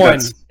real one.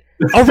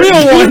 A real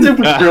one.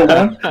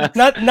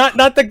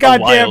 Not the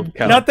goddamn,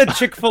 not the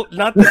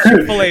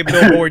Chick-fil-A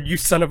billboard, you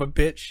son of a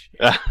bitch.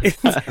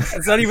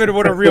 It's not even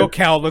what a real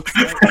cow looks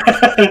like.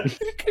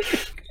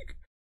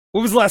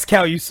 What was the last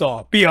cow you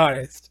saw? Be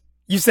honest.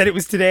 You said it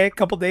was today, a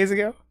couple days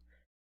ago?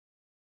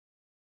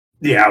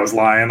 Yeah, I was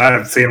lying. I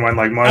haven't seen one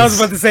like months. I was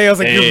about to say, you're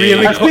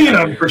really I've seen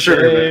them for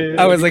sure.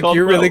 I was like,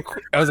 you're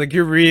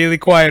really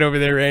quiet over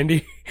there,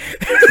 Randy.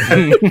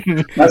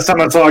 Last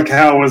time I saw a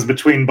cow was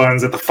between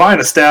buns at the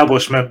fine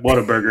establishment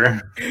Whataburger.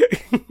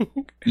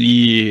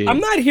 Yeah. I'm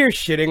not here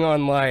shitting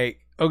on, like,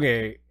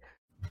 okay,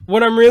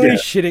 what I'm really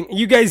shitting,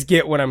 you guys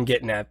get what I'm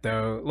getting at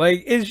though.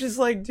 Like, it's just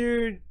like,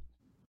 dude,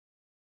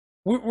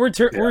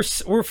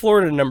 we're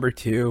Florida number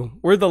 2.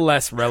 We're the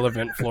less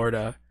relevant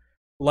Florida.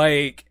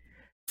 Like,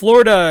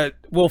 Florida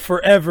will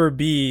forever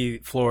be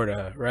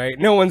Florida, right?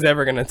 No one's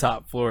ever gonna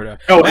top Florida.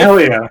 Oh, hell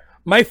yeah.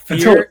 My fear,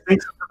 until it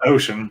thinks of the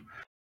ocean.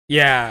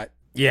 Yeah.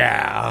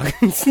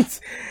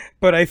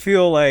 But I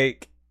feel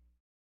like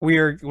we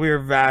are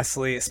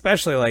vastly,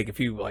 especially like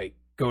if you like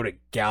go to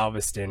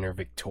Galveston or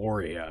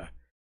Victoria,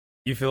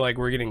 you feel like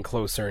we're getting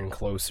closer and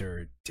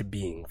closer to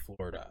being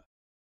Florida.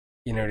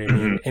 You know what I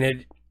mean? And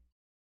it,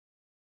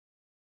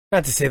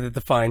 not to say that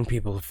the fine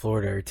people of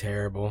Florida are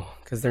terrible,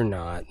 because they're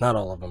not. Not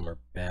all of them are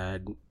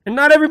bad. And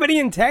not everybody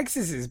in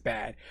Texas is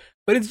bad.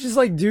 But it's just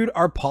like, dude,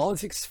 our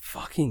politics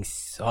fucking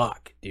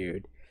suck,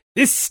 dude.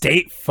 This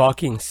state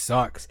fucking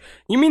sucks.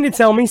 You mean to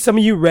tell me some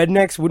of you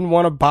rednecks wouldn't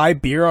want to buy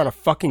beer on a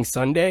fucking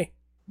Sunday?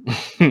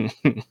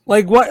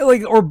 Like what?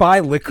 Like, or buy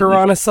liquor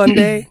on a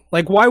Sunday?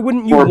 Like, why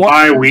wouldn't you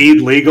buy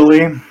weed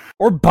legally?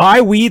 Or buy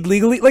weed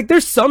legally? Like,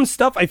 there's some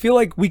stuff I feel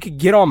like we could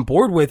get on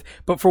board with,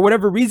 but for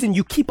whatever reason,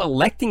 you keep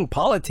electing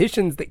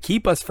politicians that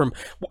keep us from...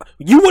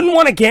 You wouldn't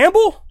want to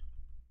gamble?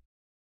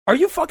 Are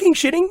you fucking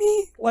shitting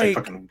me? Like,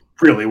 I fucking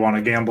really want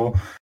to gamble.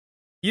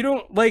 You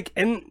don't, like,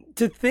 and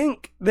to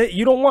think that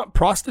you don't want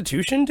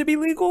prostitution to be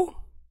legal?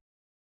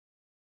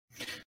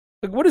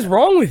 Like, what is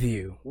wrong with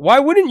you? Why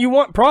wouldn't you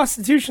want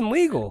prostitution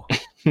legal?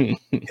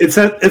 It's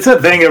a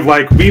thing of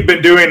like, we've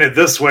been doing it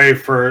this way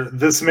for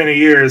this many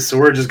years, so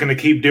we're just going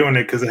to keep doing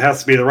it because it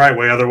has to be the right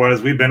way.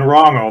 Otherwise, we've been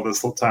wrong all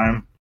this whole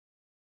time.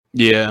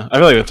 Yeah, I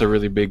feel like that's a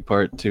really big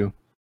part too.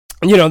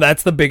 You know,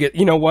 that's the biggest.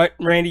 You know what,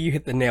 Randy, you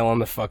hit the nail on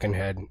the fucking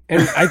head,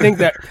 and I think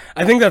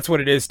that's what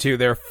it is too.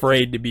 They're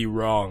afraid to be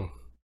wrong.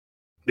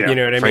 Yeah. You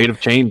know what I mean? Afraid of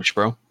change,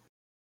 bro.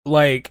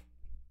 Like,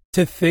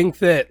 to think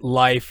that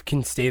life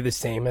can stay the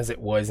same as it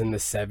was in the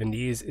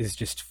 70s is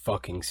just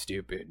fucking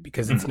stupid,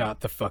 because it's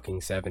not the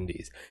fucking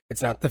 70s.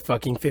 It's not the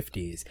fucking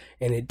 50s,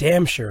 and it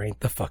damn sure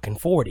ain't the fucking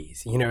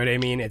 40s. You know what I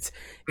mean? It's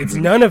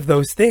none of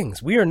those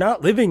things. We are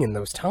not living in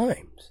those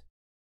times.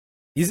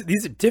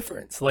 These are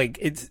different. Like,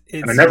 it's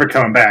and they're never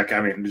coming back. I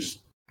mean, just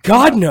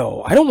God,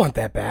 no. I don't want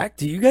that back.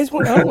 Do you guys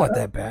want? I don't want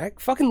that back.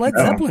 Fucking Led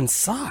Zeppelin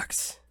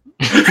sucks.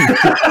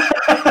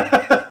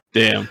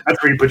 Damn.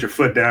 That's where you put your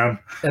foot down.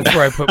 That's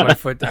where I put my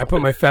foot. I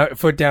put my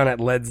foot down at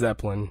Led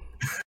Zeppelin.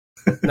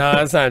 No,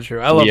 that's not true.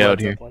 I love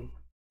Led Zeppelin,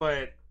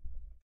 but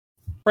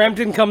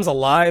Frampton Comes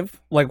Alive.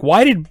 Like,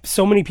 why did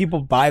so many people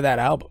buy that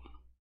album?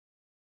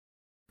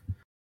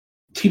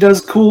 He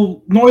does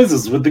cool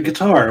noises with the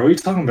guitar. What are you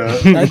talking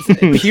about?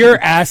 That's pure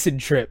acid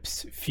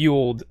trips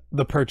fueled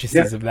the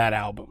purchases of that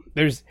album.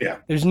 There's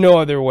no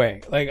other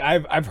way. Like,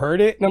 I've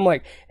heard it, and I'm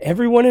like,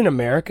 everyone in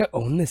America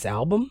owned this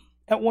album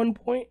at one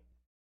point.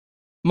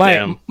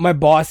 My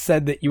boss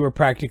said that you were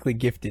practically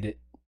gifted it,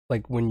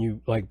 like when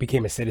you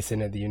became a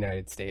citizen of the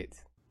United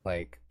States.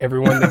 Like,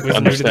 everyone that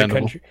was new to the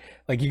country,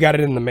 like, you got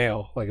it in the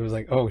mail. Like, it was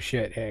like, oh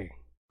shit, hey,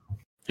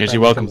 here's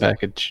your welcome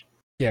package.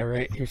 Yeah,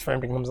 right. Here's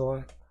Frampton Comes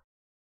Alive.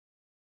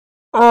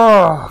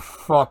 Oh,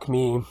 fuck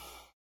me.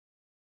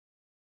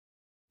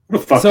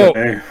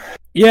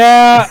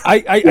 Yeah,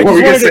 I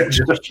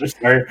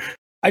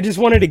just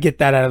wanted to get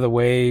that out of the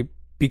way,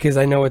 because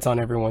I know it's on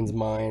everyone's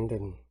mind,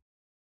 and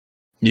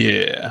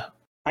yeah,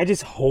 I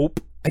just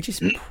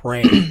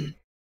pray,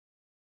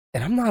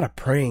 and I'm not a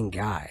praying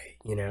guy,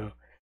 you know.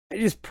 I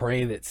just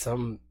pray that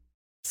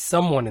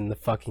someone in the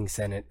fucking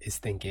Senate is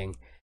thinking,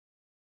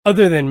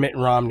 other than Mitt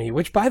Romney,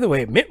 which, by the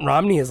way, Mitt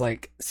Romney is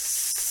like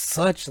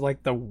such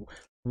like the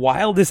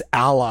wildest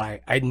ally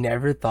I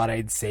never thought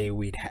I'd say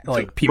we'd have.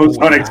 Like, people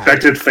most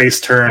unexpected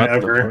face turn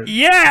ever.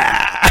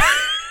 Yeah.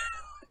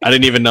 I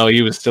didn't even know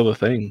he was still a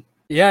thing.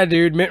 Yeah,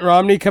 dude. Mitt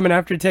Romney coming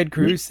after Ted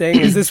Cruz, saying,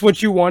 "Is this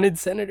what you wanted,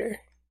 Senator?"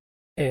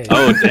 And,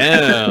 oh,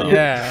 damn.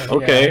 Yeah.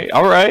 Okay. Yeah.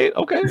 All right.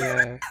 Okay.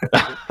 Yeah.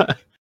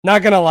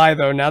 Not gonna lie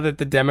though, now that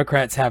the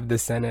Democrats have the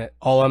Senate,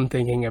 all I'm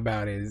thinking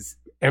about is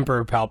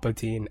Emperor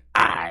Palpatine.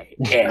 I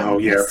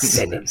am the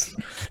Senate.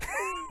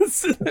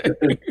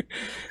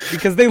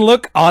 Because they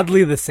look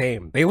oddly the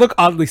same. They look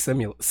oddly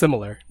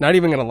similar. Not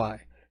even gonna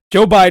lie.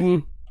 Joe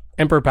Biden,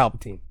 Emperor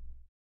Palpatine,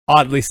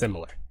 oddly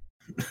similar.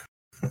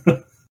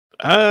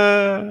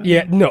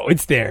 Yeah, no,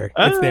 it's there.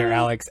 It's there,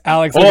 Alex.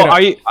 Alex. Well,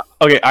 are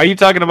you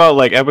talking about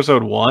like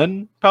episode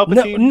 1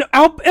 Palpatine?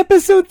 No,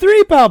 episode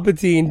 3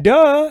 Palpatine.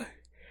 Duh.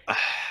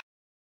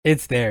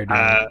 It's there, dude.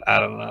 I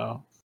don't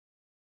know.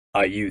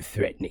 Are you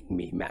threatening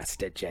me,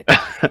 Master Jedi?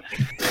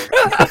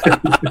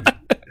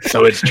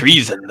 So it's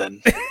treason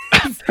then.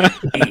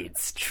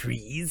 It's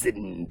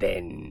treason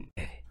then.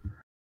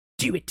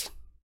 Do it.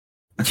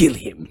 Kill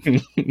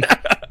him.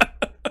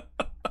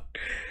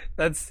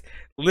 That's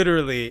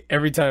literally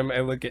every time I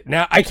look at...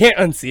 Now, I can't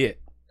unsee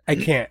it. I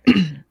can't.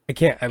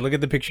 I look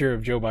at the picture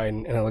of Joe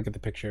Biden and I look at the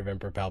picture of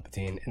Emperor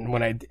Palpatine. And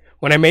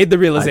when I made the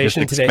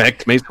realization today...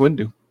 expect Mace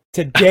Windu.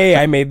 Today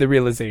I made the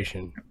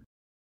realization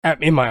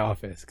in my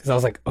office, because I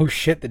was like, oh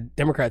shit, the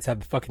Democrats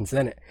have the fucking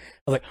Senate. I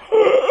was like,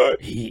 oh,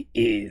 he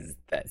is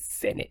the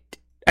Senate.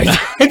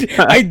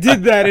 I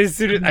did that as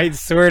soon as, I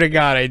swear to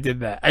God, I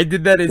did that. I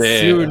did that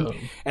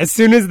as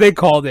soon as they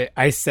called it.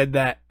 I said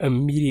that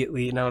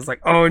immediately, and I was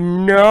like, oh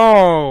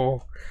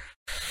no.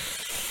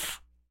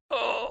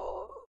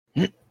 Oh.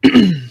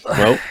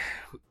 Well,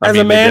 as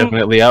a man,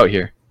 definitely out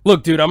here.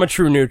 Look, dude, I'm a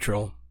true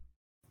neutral.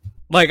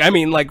 Like, I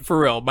mean, like, for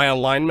real, my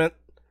alignment,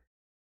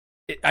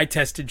 I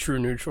tested true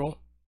neutral.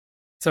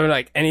 So,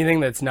 like, anything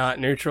that's not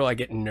neutral, I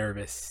get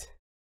nervous.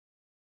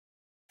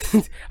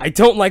 I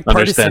don't like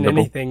partisan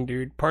anything,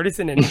 dude.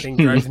 Partisan anything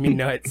drives me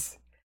nuts.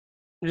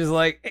 I'm just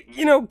like,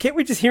 you know, can't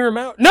we just hear him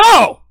out?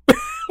 No!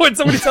 When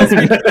somebody tells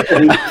me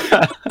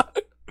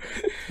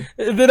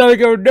then I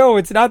go, no,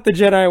 it's not the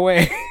Jedi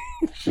way.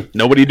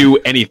 Nobody do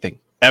anything,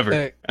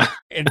 ever.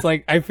 It's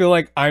like, I feel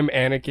like I'm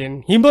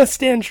Anakin. He must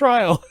stand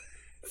trial.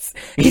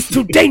 He's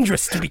too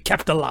dangerous to be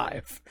kept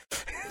alive.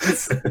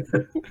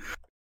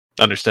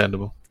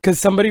 Understandable. Because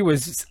somebody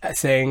was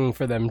saying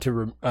for them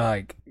to,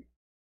 like,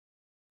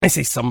 I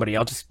say somebody,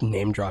 I'll just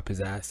name drop his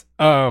ass.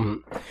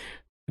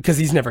 Because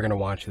he's never going to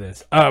watch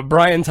this.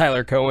 Brian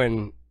Tyler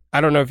Cohen,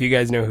 I don't know if you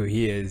guys know who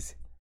he is.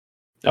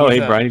 Oh, hey,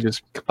 Brian, he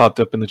just popped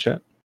up in the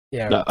chat.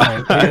 Yeah, no.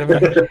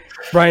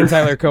 Brian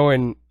Tyler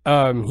Cohen.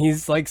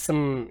 He's like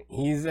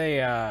he's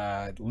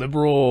a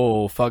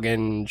liberal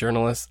fucking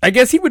journalist. I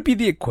guess he would be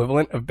the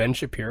equivalent of Ben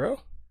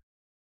Shapiro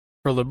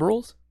for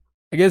liberals.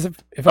 I guess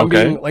if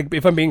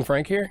I'm being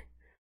frank here.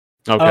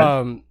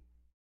 Okay.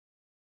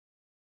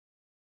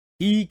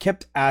 He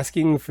kept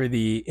asking for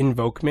the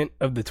invokement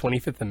of the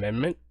 25th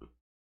Amendment.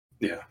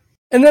 Yeah.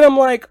 And then I'm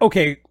like,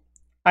 okay,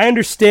 I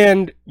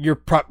understand your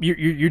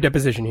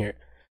deposition here,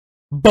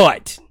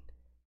 but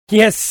he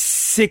has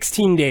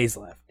 16 days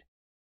left.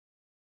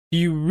 Do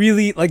you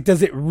really, like,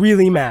 does it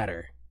really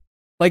matter?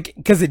 Like,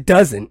 because it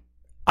doesn't.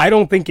 I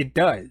don't think it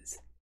does.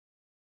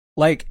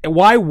 Like,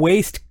 why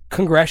waste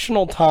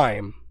congressional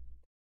time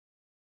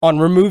on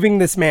removing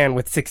this man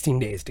with 16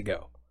 days to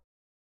go?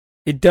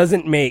 It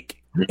doesn't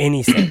make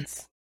any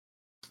sense.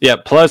 Yeah,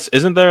 plus,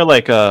 isn't there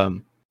like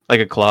a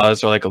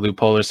clause or like a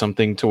loophole or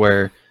something to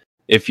where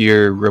if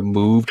you're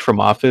removed from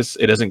office,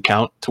 it doesn't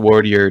count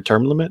toward your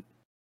term limit?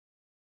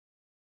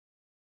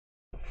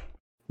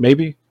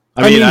 Maybe.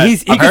 I mean,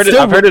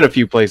 I've heard it a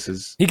few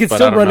places. He could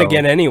still run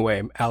again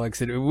anyway,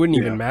 Alex. It wouldn't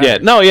even matter. Yeah,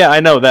 no, I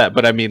know that,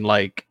 but I mean,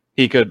 like,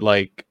 he could,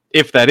 like,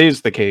 if that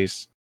is the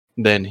case,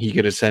 then he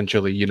could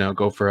essentially,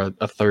 go for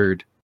a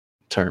third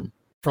term.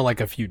 For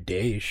like a few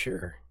days,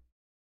 sure.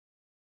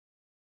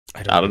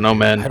 I don't know,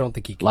 man. I don't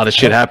think he can. A lot of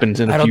shit happens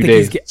in a few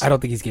days. I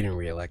don't think he's getting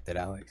reelected,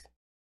 Alex.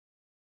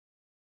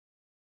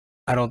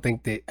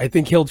 I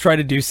think he'll try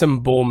to do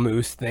some bull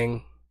moose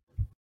thing.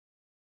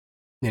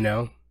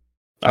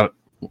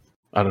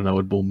 I don't know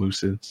what bull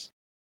moose is.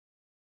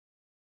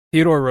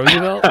 Theodore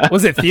Roosevelt?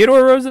 Was it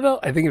Theodore Roosevelt?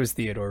 I think it was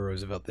Theodore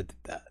Roosevelt that did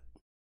that.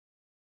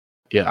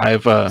 Yeah,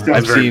 I've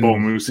seen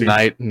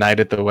Night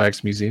at the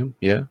Wax Museum.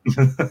 Yeah.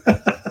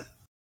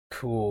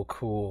 Cool.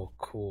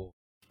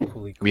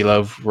 We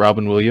love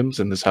Robin Williams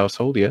in this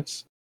household.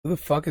 Yes. Who the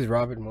fuck is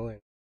Robin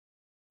Williams?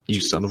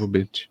 You son of a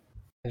bitch.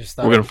 We're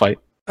gonna fight.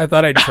 I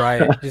thought I'd try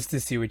it just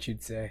to see what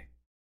you'd say.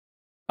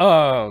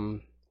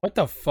 What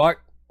the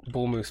fuck?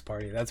 Bull Moose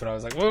Party. That's what I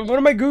was like. What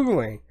am I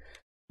googling?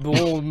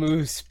 Bull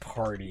Moose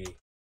Party.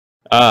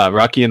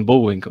 Rocky and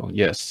Bullwinkle.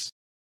 Yes.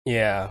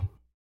 Yeah.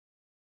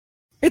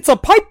 It's a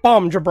pipe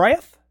bomb,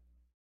 Jabrath.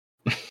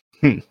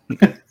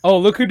 Oh,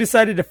 look who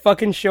decided to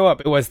fucking show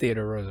up. It was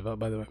Theodore Roosevelt,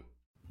 by the way.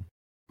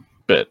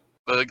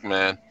 Look,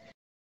 man.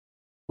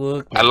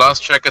 I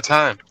lost track of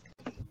time.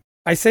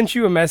 I sent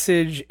you a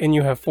message and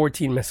you have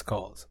 14 missed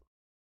calls.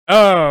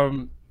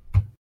 You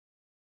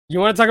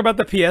want to talk about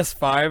the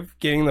PS5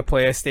 getting the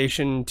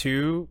PlayStation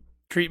 2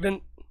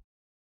 treatment?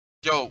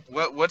 Yo,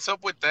 what's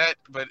up with that?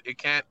 But it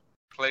can't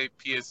play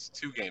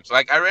PS2 games.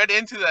 Like, I read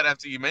into that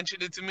after you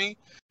mentioned it to me,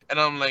 and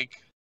I'm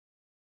like,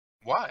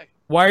 why?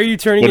 Why are you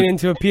turning it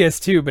into a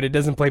PS2, but it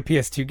doesn't play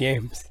PS2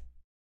 games?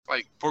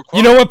 Like,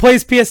 you know what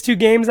plays PS2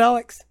 games,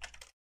 Alex?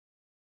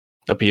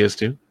 A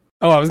PS2?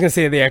 Oh, I was going to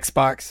say the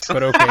Xbox,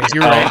 but okay,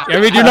 you're right. I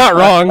mean, you're not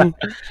wrong.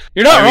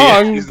 You're not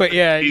wrong, but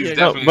yeah.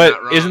 No, but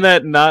isn't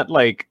that not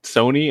like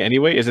Sony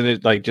anyway? Isn't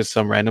it like just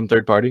some random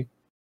third party?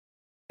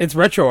 It's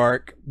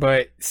RetroArch,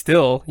 but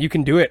still, you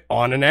can do it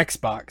on an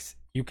Xbox.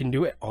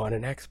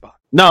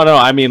 No,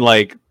 I mean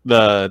like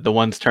the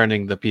ones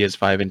turning the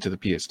PS5 into the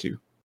PS2.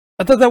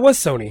 I thought that was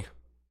Sony.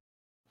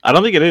 I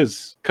don't think it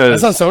is.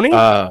 That's not Sony?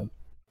 I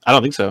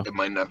don't think so. It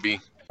might not be.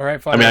 All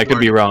right, fine. I mean, I could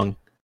be wrong.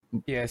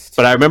 Yes.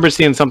 But I remember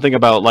seeing something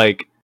about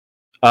like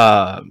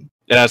it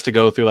has to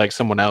go through like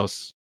someone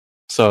else.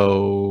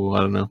 So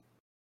I don't know.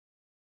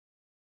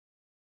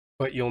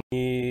 But you'll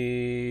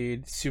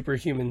need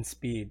superhuman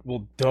speed.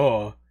 Well,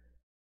 duh.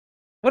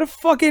 What a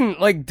fucking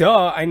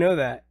duh, I know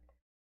that.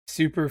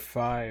 Super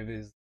 5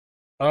 is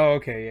oh,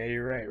 okay, yeah,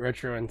 you're right.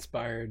 Retro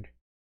inspired.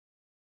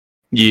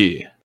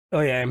 Yeah.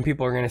 Oh yeah, and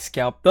people are gonna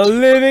scalp the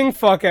living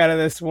fuck out of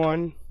this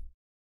one.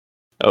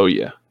 Oh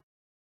yeah.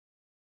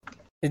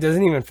 It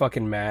doesn't even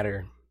fucking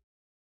matter.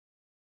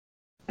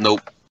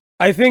 Nope.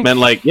 I think man,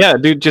 like, yeah,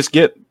 dude, just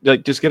get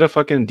a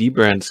fucking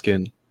D-brand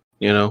skin,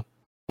 you know?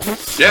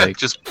 Yeah, like,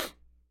 just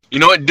you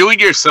know what, do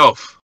it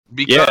yourself.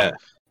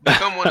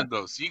 Become one of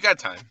those. You got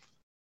time.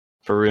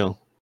 For real.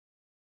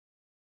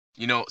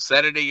 You know,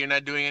 Saturday you're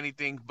not doing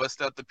anything,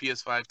 bust out the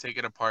PS5, take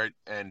it apart,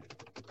 and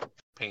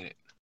paint it.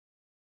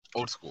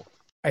 Old school.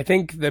 I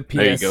think the PS...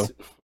 There you go.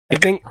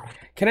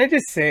 Can I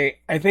just say,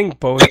 I think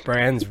both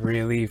brands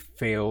really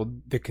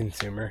failed the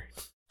consumer.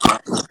 I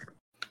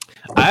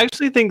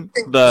actually think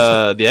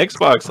the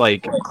Xbox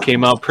like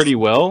came out pretty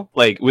well,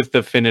 like with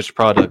the finished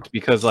product,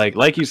 because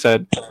like you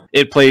said,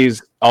 it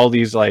plays all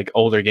these like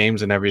older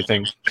games and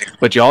everything.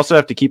 But you also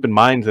have to keep in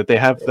mind that they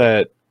have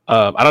that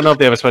I don't know if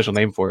they have a special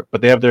name for it,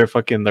 but they have their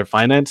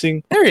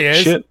financing. There he is.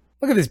 Shit,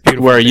 look at this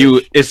beautiful. Where you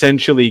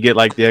essentially get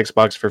like the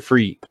Xbox for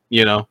free,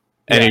 you know.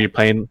 And you're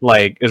paying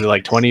like, is it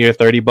like $20 or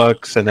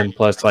 $30, and then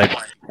plus like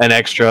an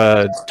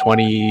extra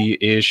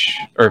 20-ish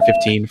or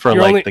 15 for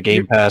the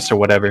Game Pass or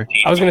whatever.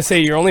 I was gonna say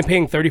you're only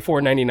paying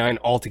 $34.99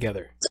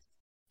 altogether.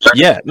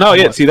 Yeah, no,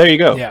 yeah. See, there you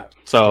go. Yeah.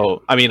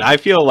 So I mean, I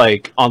feel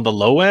like on the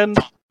low end,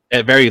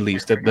 at very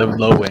least, at the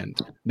low end,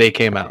 they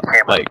came out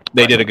like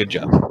they did a good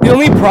job. The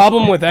only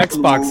problem with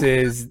Xbox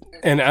is,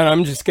 and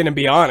I'm just gonna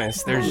be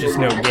honest, there's just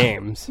no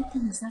games.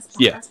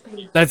 Yeah,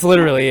 that's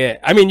literally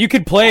it. I mean, you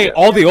could play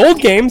all the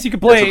old games. You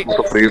could play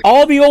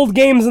all the old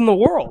games in the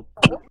world.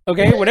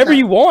 Okay, whatever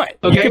you want.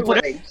 Okay,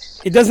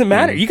 it doesn't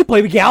matter. You could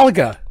play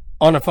Galaga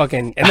on a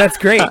fucking, and that's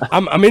great.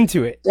 I'm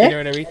into it. You know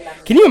what I mean?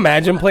 Can you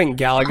imagine playing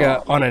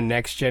Galaga on a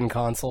next gen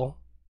console?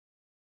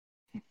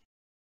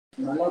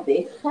 I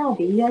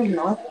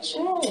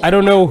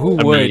don't know who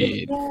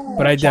would,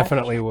 but I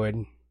definitely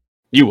would.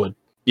 You would.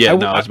 Yeah, I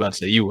was about to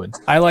say you would.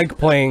 I like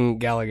playing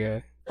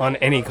Galaga on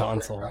any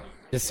console.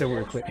 Just so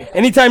we're clear.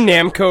 Anytime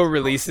Namco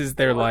releases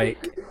their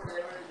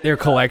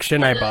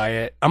collection, I buy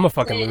it. I'm a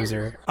fucking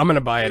loser. I'm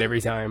gonna buy it every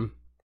time.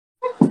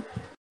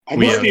 I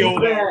miss the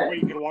old where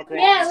you could walk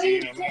around the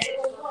museum.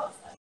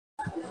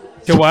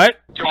 To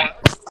what?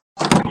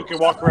 You can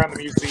walk around the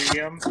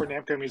museum for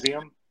Namco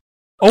Museum.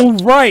 Oh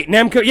right,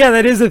 Namco. Yeah,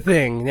 that is a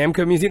thing.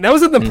 Namco Museum. That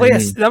was on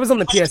the That was on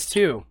the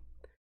PS2.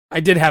 I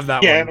did have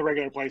that one. Yeah, and the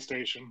regular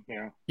PlayStation.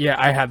 Yeah. Yeah,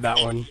 I had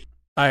that one.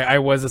 I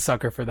was a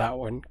sucker for that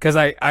one because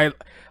I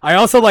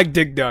also like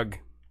Dig Dug.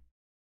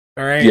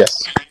 All right.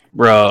 Yes,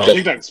 bro.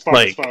 Dig Dug's fun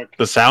as fuck.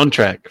 The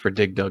soundtrack for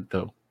Dig Dug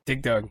though.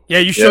 Dig Dug. Yeah,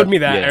 you showed me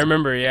that. I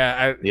remember.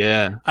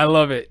 Yeah. I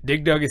love it.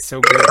 Dig Dug is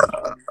so good.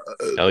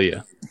 Hell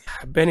yeah.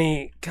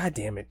 Benny, god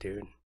damn it,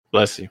 dude.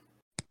 Bless you.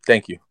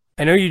 Thank you.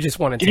 I know you just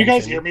want attention. Can you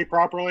guys hear me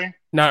properly?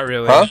 Not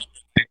really. Huh?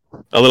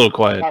 A little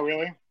quiet. Not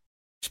really.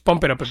 Just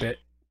bump it up a bit.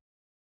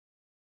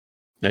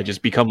 Yeah,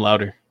 just become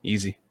louder.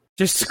 Easy.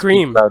 Just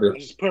scream.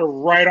 Just put it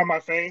right on my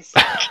face.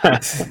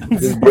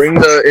 Just bring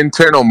the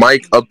internal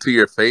mic up to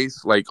your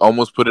face, like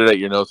almost put it at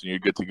your nose, and you're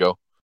good to go.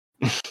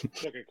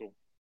 Okay, cool.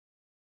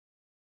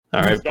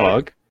 All right,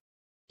 Pog.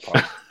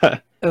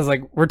 I was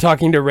like, we're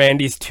talking to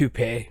Randy's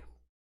toupee.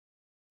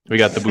 We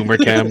got the boomer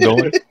cam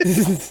going.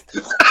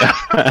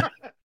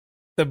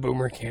 The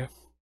boomer cam.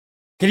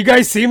 Can you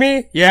guys see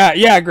me?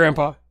 Yeah,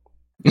 Grandpa.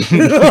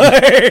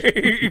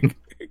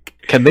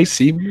 Can they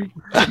see me?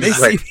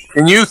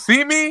 Can you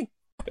see me?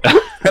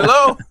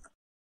 Hello?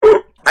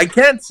 I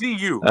can't see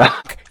you.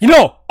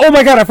 Oh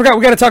my god, I forgot.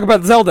 We got to talk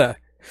about Zelda.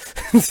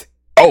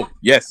 Oh,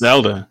 yes.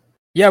 Zelda.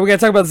 Yeah, we got to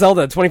talk about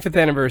Zelda 25th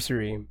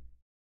anniversary.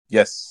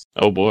 Yes.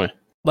 Oh boy.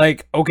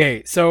 Like,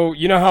 okay, so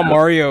you know how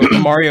the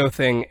Mario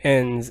thing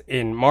ends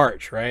in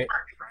March, right?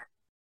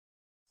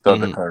 So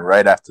the turn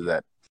right after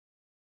that.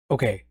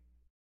 Okay,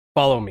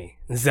 follow me.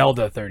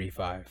 Zelda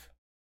 35.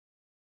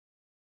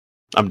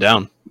 I'm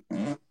down.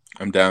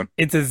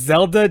 It's a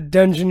Zelda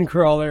dungeon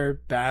crawler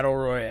battle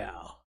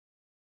royale.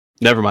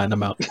 Never mind,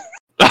 I'm out.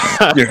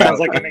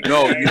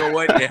 No, you know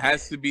what? It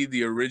has to be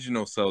the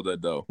original Zelda,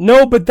 though.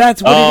 No, but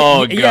that's what.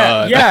 Oh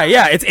god.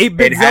 Yeah. It's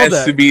 8-bit Zelda. It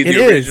has to be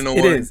the original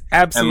one. It is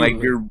absolutely.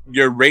 And like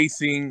you're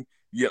racing.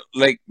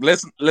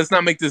 Let's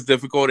not make this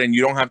difficult, and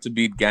you don't have to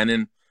beat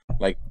Ganon.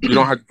 Like you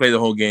don't have to play the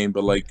whole game,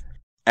 but like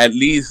at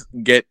least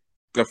get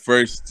the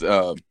first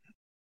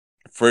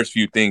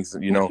few things.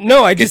 You know.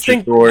 No, I just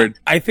think. Sword,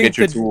 I think get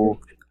your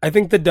tool. I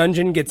think the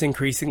dungeon gets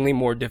increasingly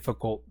more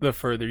difficult the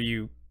further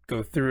you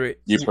go through it.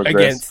 You progress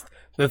against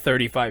the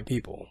 35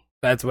 people.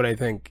 That's what I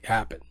think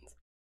happens.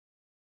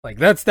 Like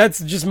that's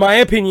just my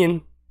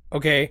opinion,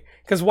 okay?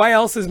 Because why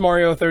else is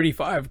Mario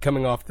 35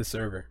 coming off the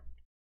server?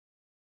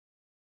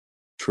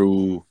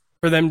 True.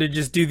 For them to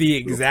just do the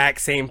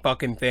exact same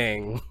fucking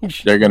thing.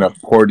 They're gonna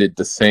port it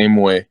the same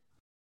way.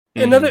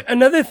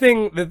 Another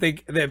thing that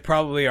they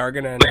probably are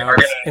gonna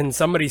announce, and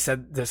somebody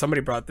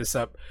brought this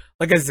up,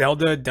 like a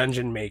Zelda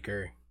dungeon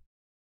maker.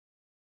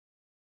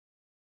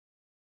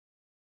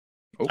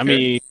 Okay. I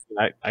mean,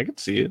 I could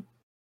see it.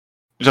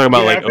 You're talking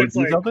about like OG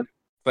something?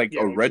 Like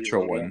a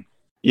retro one.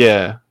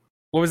 Yeah.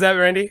 What was that,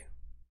 Randy?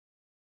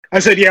 I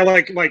said, yeah,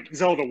 like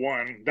Zelda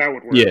 1. That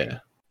would work. Yeah.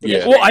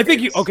 Yeah. Well, I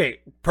think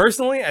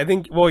personally, I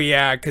think, well,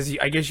 yeah, because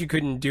I guess you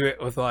couldn't do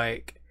it with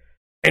like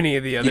any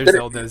of the other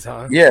Zeldas,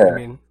 huh? Yeah. I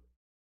mean,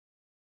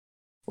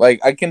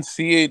 like I can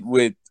see it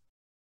with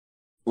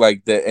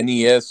like the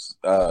NES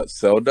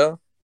Zelda,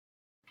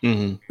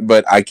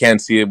 but I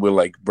can't see it with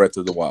like Breath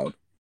of the Wild.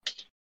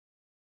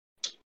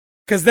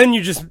 Because then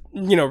you just,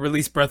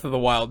 release Breath of the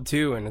Wild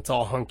 2 and it's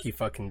all hunky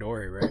fucking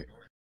dory, right?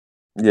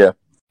 Yeah.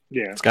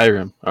 Yeah.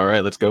 Skyrim. All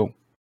right, let's go.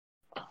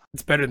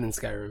 It's better than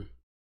Skyrim.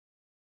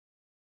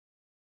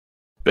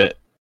 Bet.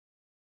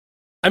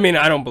 I mean,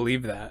 I don't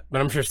believe that,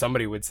 but I'm sure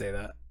somebody would say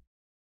that.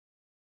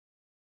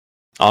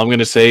 All I'm going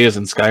to say is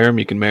in Skyrim,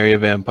 you can marry a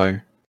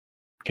vampire.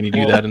 Can you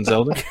do that in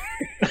Zelda?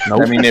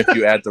 Nope. I mean, if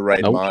you add the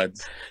right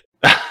mods.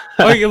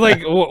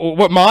 Like,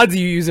 what mods are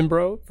you using,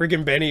 bro?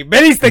 Freaking Benny.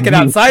 Benny's thinking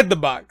outside the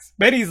box.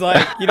 Benny's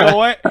like, you know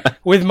what?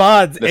 With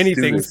mods,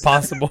 anything's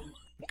possible.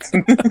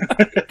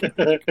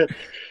 There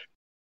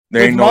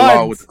ain't no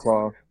law with the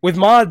claw. With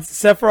mods,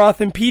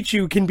 Sephiroth and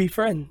Pichu can be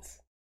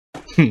friends.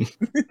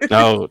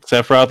 No,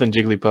 Sephiroth and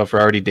Jigglypuff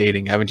are already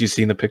dating. Haven't you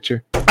seen the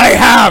picture? I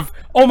have!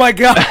 Oh my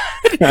god!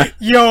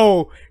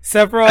 Yo,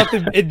 Sephiroth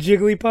and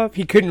Jigglypuff,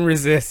 he couldn't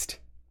resist.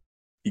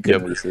 He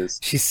couldn't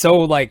resist. She's so,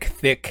 like,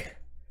 thick.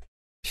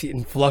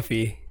 And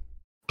fluffy.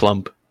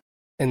 Plump.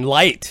 And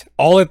light.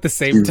 All at the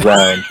same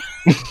time.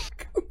 All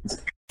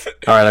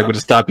right, I'm going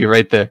to stop you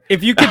right there.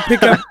 If you could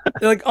pick up,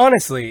 like,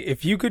 honestly,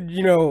 if you could,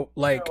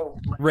 like,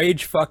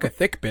 rage fuck a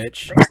thick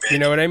bitch, you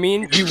know what I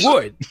mean? You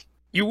would.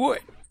 You would.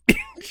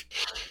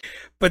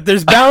 But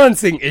there's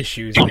balancing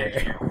issues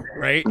there,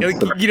 right? Like,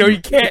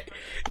 you can't.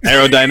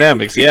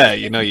 Aerodynamics, yeah,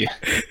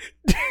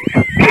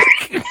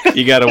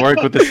 you got to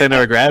work with the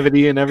center of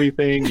gravity and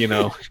everything, You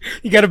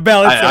got to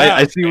balance it out.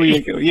 I see where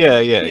you go.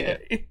 Yeah.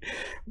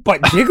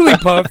 But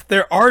Jigglypuff,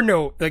 there are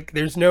no, like,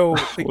 there's no,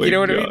 like, you know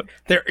what I mean?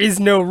 There is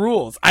no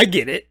rules. I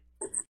get it.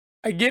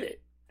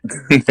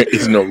 There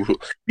is no rule.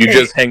 You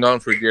just hang on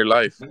for dear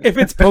life. If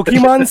it's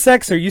Pokemon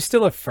sex, are you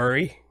still a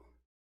furry?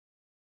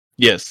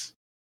 Yes.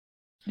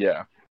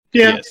 Yeah.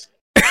 Yes.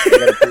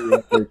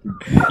 I'm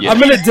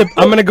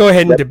gonna go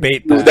ahead and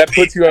debate that. That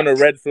puts you on a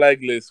red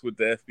flag list with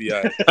the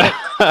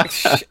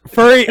FBI.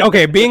 Furry,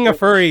 okay, being a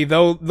furry,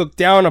 though looked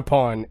down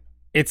upon,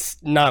 it's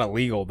not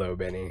illegal though,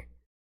 Benny.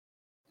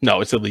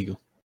 No, it's illegal.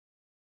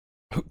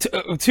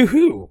 To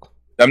who?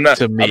 I'm not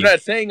To me. I'm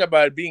not saying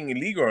about it being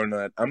illegal or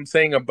not. I'm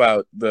saying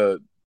about the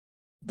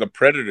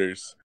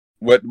predators.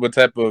 What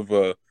type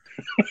of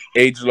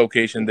age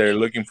location they're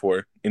looking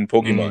for in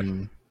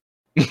Pokemon.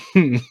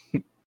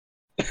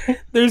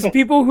 There's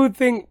people who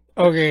think,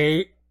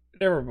 okay,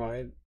 never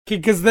mind.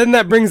 Because then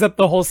that brings up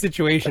the whole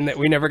situation that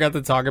we never got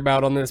to talk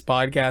about on this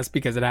podcast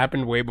because it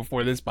happened way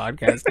before this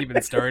podcast even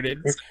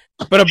started.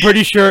 But I'm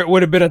pretty sure it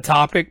would have been a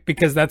topic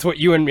because that's what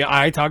you and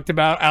I talked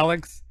about,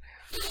 Alex.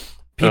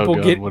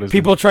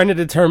 People trying to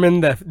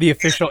determine the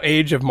official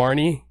age of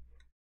Marnie.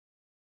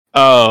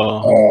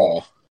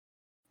 Oh.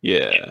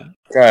 Yeah.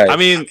 Guys, I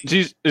mean,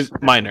 she's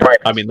minor.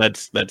 I mean,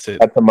 that's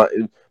it.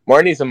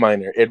 Marnie's a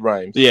minor. It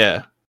rhymes.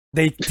 Yeah.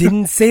 They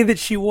didn't say that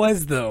she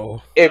was,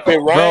 though. If it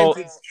rhymes, Well,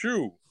 it's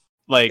true.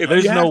 Like, If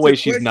there's you no have way to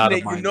she's question not a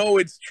it, minor. You know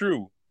it's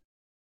true.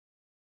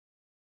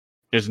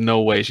 There's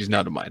no way she's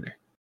not a minor.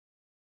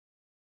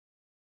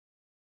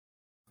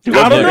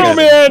 I don't know,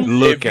 man.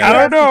 Look If at you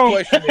I her. don't know.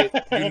 question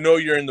it, you know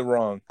you're in the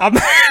wrong. And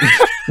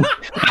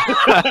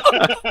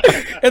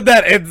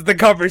that ends the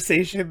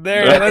conversation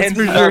there. That That's ends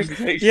for the sure.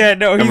 conversation. Yeah,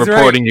 no, I'm he's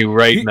reporting right. you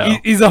right now.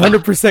 He's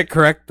 100%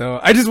 correct, though.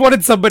 I just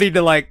wanted somebody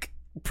to like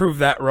prove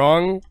that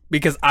wrong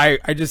because I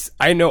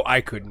know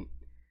I couldn't.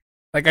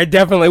 Like, I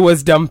definitely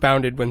was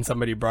dumbfounded when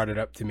somebody brought it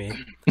up to me.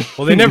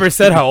 Well, they never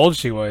said how old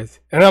she was,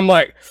 and I'm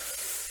like,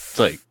 It's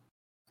like,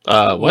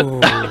 what?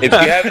 ooh.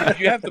 If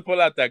you have to pull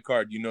out that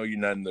card, you know you're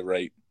not in the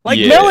right. Like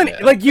Yeah. Melanie,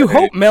 like you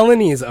hope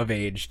Melanie is of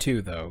age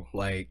too, though.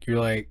 Like you're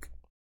like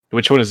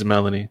Which one is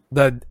Melanie?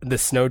 the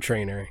snow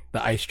trainer,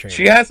 the ice trainer.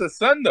 She has a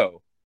son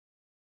though.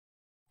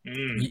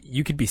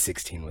 You could be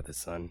 16 with a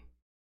son.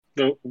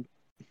 No.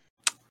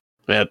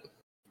 Yeah,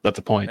 that's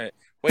a point. Hey.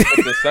 Wait,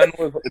 but the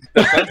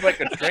son's like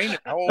a trainer.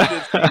 How old is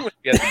he when he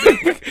gets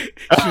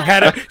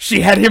the baby? She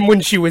had him when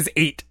she was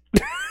 8.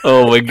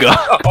 Oh my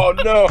god. Oh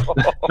no!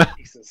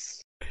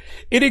 Jesus.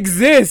 It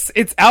exists.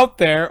 It's out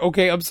there.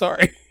 Okay, I'm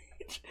sorry.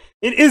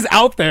 It is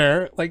out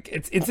there. Like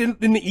it's in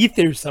the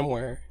ether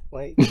somewhere.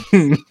 Like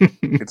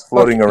It's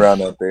floating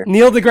around out there.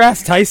 Neil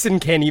deGrasse Tyson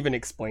can't even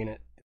explain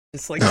it.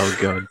 It's like Oh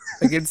god.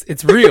 like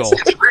it's real.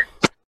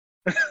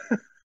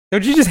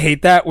 Don't you just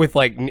hate that with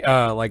like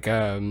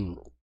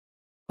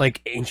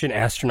ancient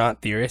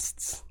astronaut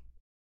theorists?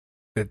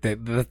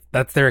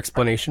 That's their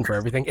explanation for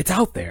everything. It's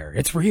out there.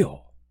 It's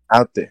real.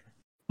 Out there.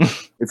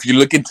 If you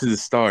look into the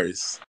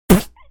stars,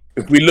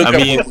 if we look at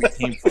where we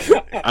came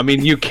from, I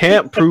mean, you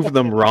can't prove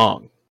them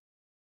wrong.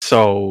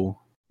 So,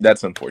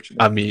 that's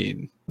unfortunate. I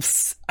mean,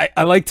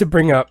 I like to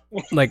bring up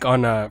like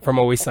on from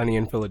Always Sunny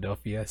in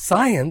Philadelphia.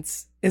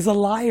 Science is a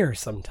liar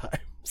sometimes.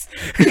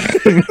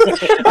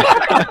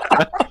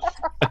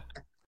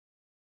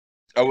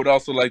 I would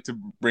also like to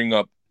bring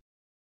up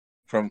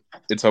from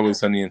It's Always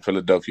Sunny in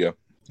Philadelphia.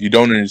 You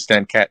don't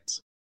understand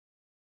cats.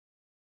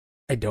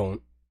 I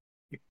don't.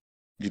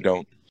 You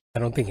don't. I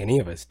don't think any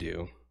of us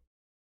do.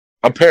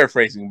 I'm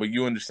paraphrasing, but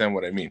you understand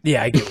what I mean.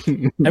 Yeah, I get.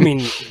 I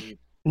mean,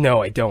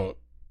 no, I don't.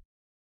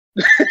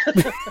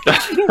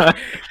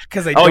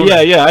 Because I. oh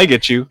don't. yeah, I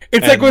get you.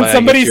 It's And like when by I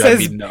somebody get you, I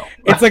says. mean no.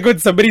 It's like when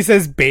somebody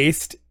says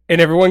based and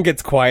everyone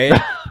gets quiet,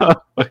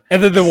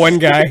 and then the one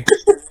guy.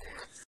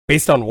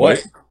 Based on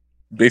what?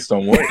 Based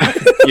on what?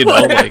 You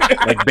know,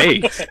 like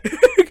base.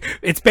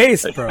 It's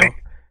based, bro.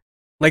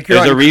 Like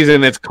There's a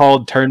reason it's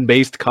called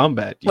turn-based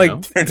combat. You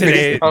know?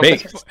 Today,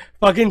 Based.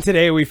 fucking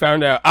today,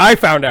 I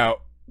found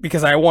out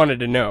because I wanted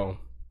to know.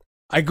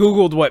 I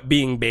googled what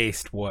being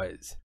based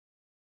was.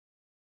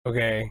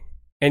 Okay,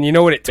 and you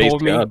know what it told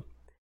Based me? God.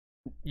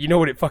 You know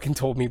what it fucking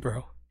told me,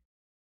 bro?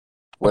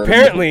 What?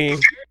 Apparently,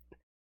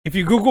 if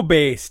you Google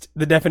based,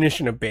 the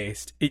definition of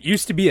based, it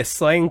used to be a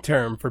slang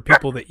term for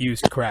people that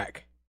used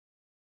crack.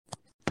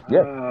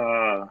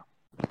 Yeah.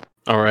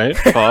 All right,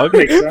 Fog.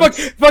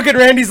 Fucking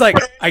Randy's like,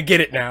 I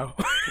get it now.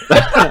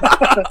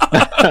 The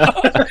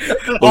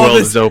world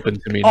is open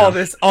to me now.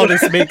 All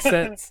this makes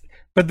sense.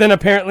 But then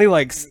apparently,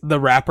 like the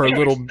rapper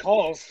Little B.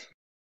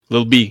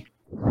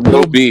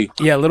 Lil B.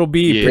 Yeah, Little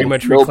B Yeah. pretty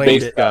much Lil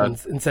reclaimed Bass it God.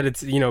 and said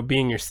it's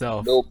being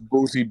yourself. Lil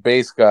Boozy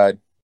Bass God.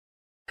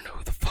 I don't know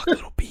who the fuck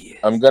Little B is.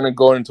 I'm gonna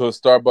go into a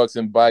Starbucks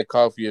and buy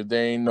coffee. If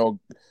there ain't no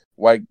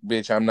white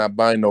bitch, I'm not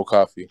buying no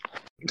coffee.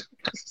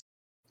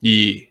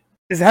 Yeah.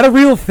 Is that a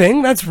real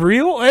thing? That's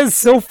real? That's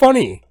so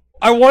funny.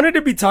 I wanted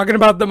to be talking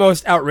about the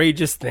most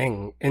outrageous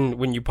thing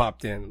when you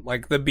popped in,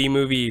 like the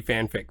B-movie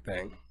fanfic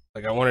thing.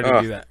 Like I wanted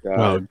to do that.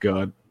 Oh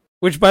god.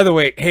 Which, by the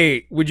way,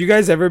 hey, would you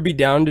guys ever be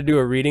down to do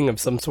a reading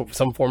of some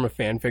form of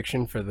fan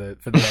fiction for the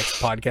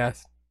next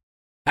podcast?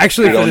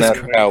 Actually, We for don't this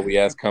ask how, we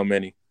ask how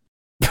many.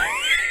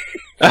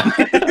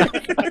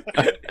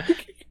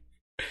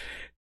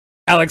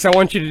 Alex, I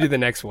want you to do the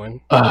next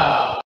one.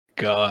 Oh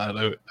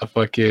God, I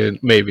fucking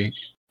maybe.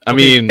 I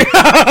mean,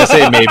 I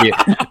say maybe.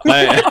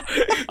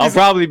 I'll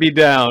probably be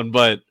down,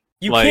 but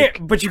you like,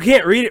 can't. But you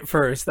can't read it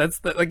first. That's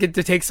the, like it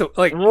takes so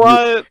like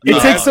what?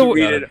 It takes so.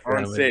 read it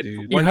on set.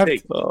 You One have,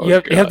 take.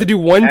 you have to do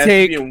one It has to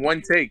take. be in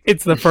one take.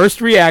 It's the first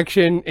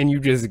reaction, and you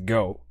just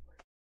go.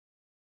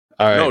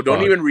 All right, No,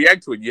 don't even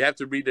react to it. You have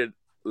to read it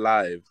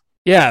live.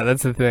 Yeah,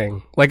 that's the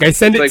thing. Like I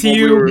send It's it like to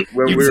you.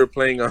 when you we were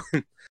playing on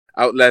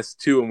Outlast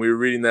 2 and we were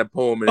reading that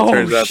poem, and it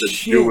turns out that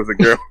dude was a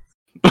girl.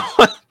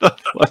 What the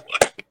fuck?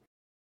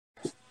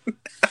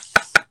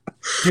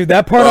 Dude,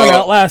 that part on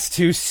Outlast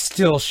 2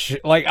 still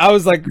like I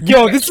was like,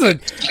 yo, this is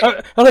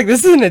I was like,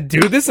 this isn't a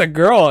dude, this is a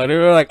girl, and we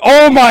were like,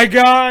 oh my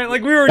god,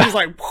 like we were just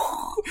like,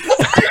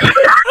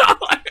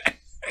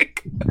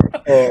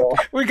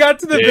 we got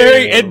to the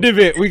very end of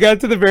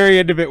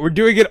it. We're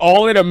doing it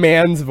all in a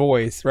man's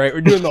voice, right?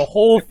 We're doing the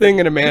whole thing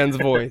in a man's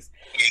voice,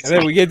 and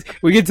then we get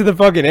to the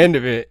fucking end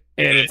of it,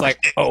 and it's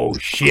like, oh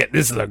shit,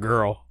 this is a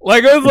girl.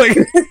 Like I was like,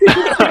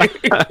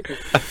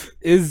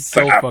 is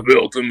so I fucking.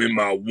 built him in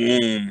my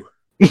womb.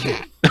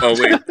 Oh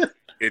wait,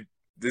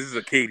 this is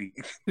a Katie.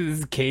 This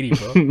is Katie,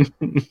 bro.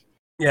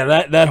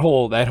 Yeah, that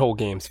whole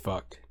game's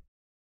fucked.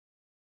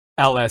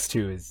 Outlast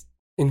 2 is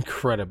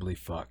incredibly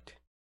fucked.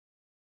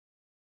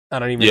 I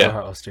don't even know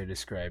how else to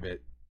describe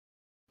it.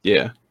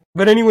 Yeah.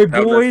 But anyway,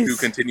 Outlast boys. 2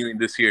 continuing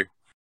this year.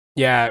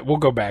 Yeah, we'll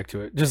go back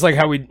to it. Just like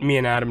how me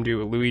and Adam do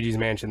with Luigi's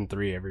Mansion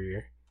 3 every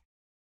year.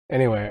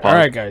 Anyway,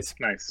 alright guys.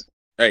 Nice.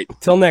 Alright.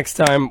 Till next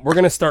time, we're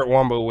gonna start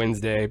Wombo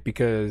Wednesday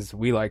because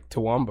we like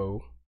to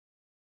Wombo.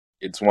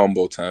 It's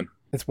Wombo time.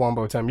 It's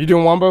Wombo time. You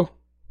doing Wombo?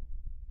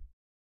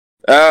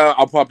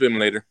 I'll pop in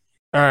later.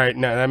 Alright,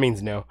 no, that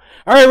means no.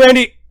 Alright,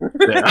 Randy.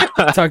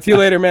 Talk to you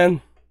later,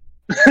 man.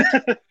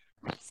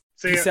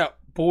 See Peace ya. out,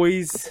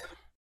 boys.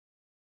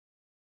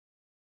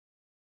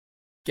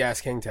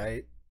 Gas King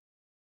tight.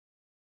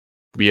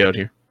 Be out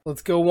here.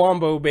 Let's go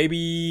Wombo,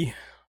 baby.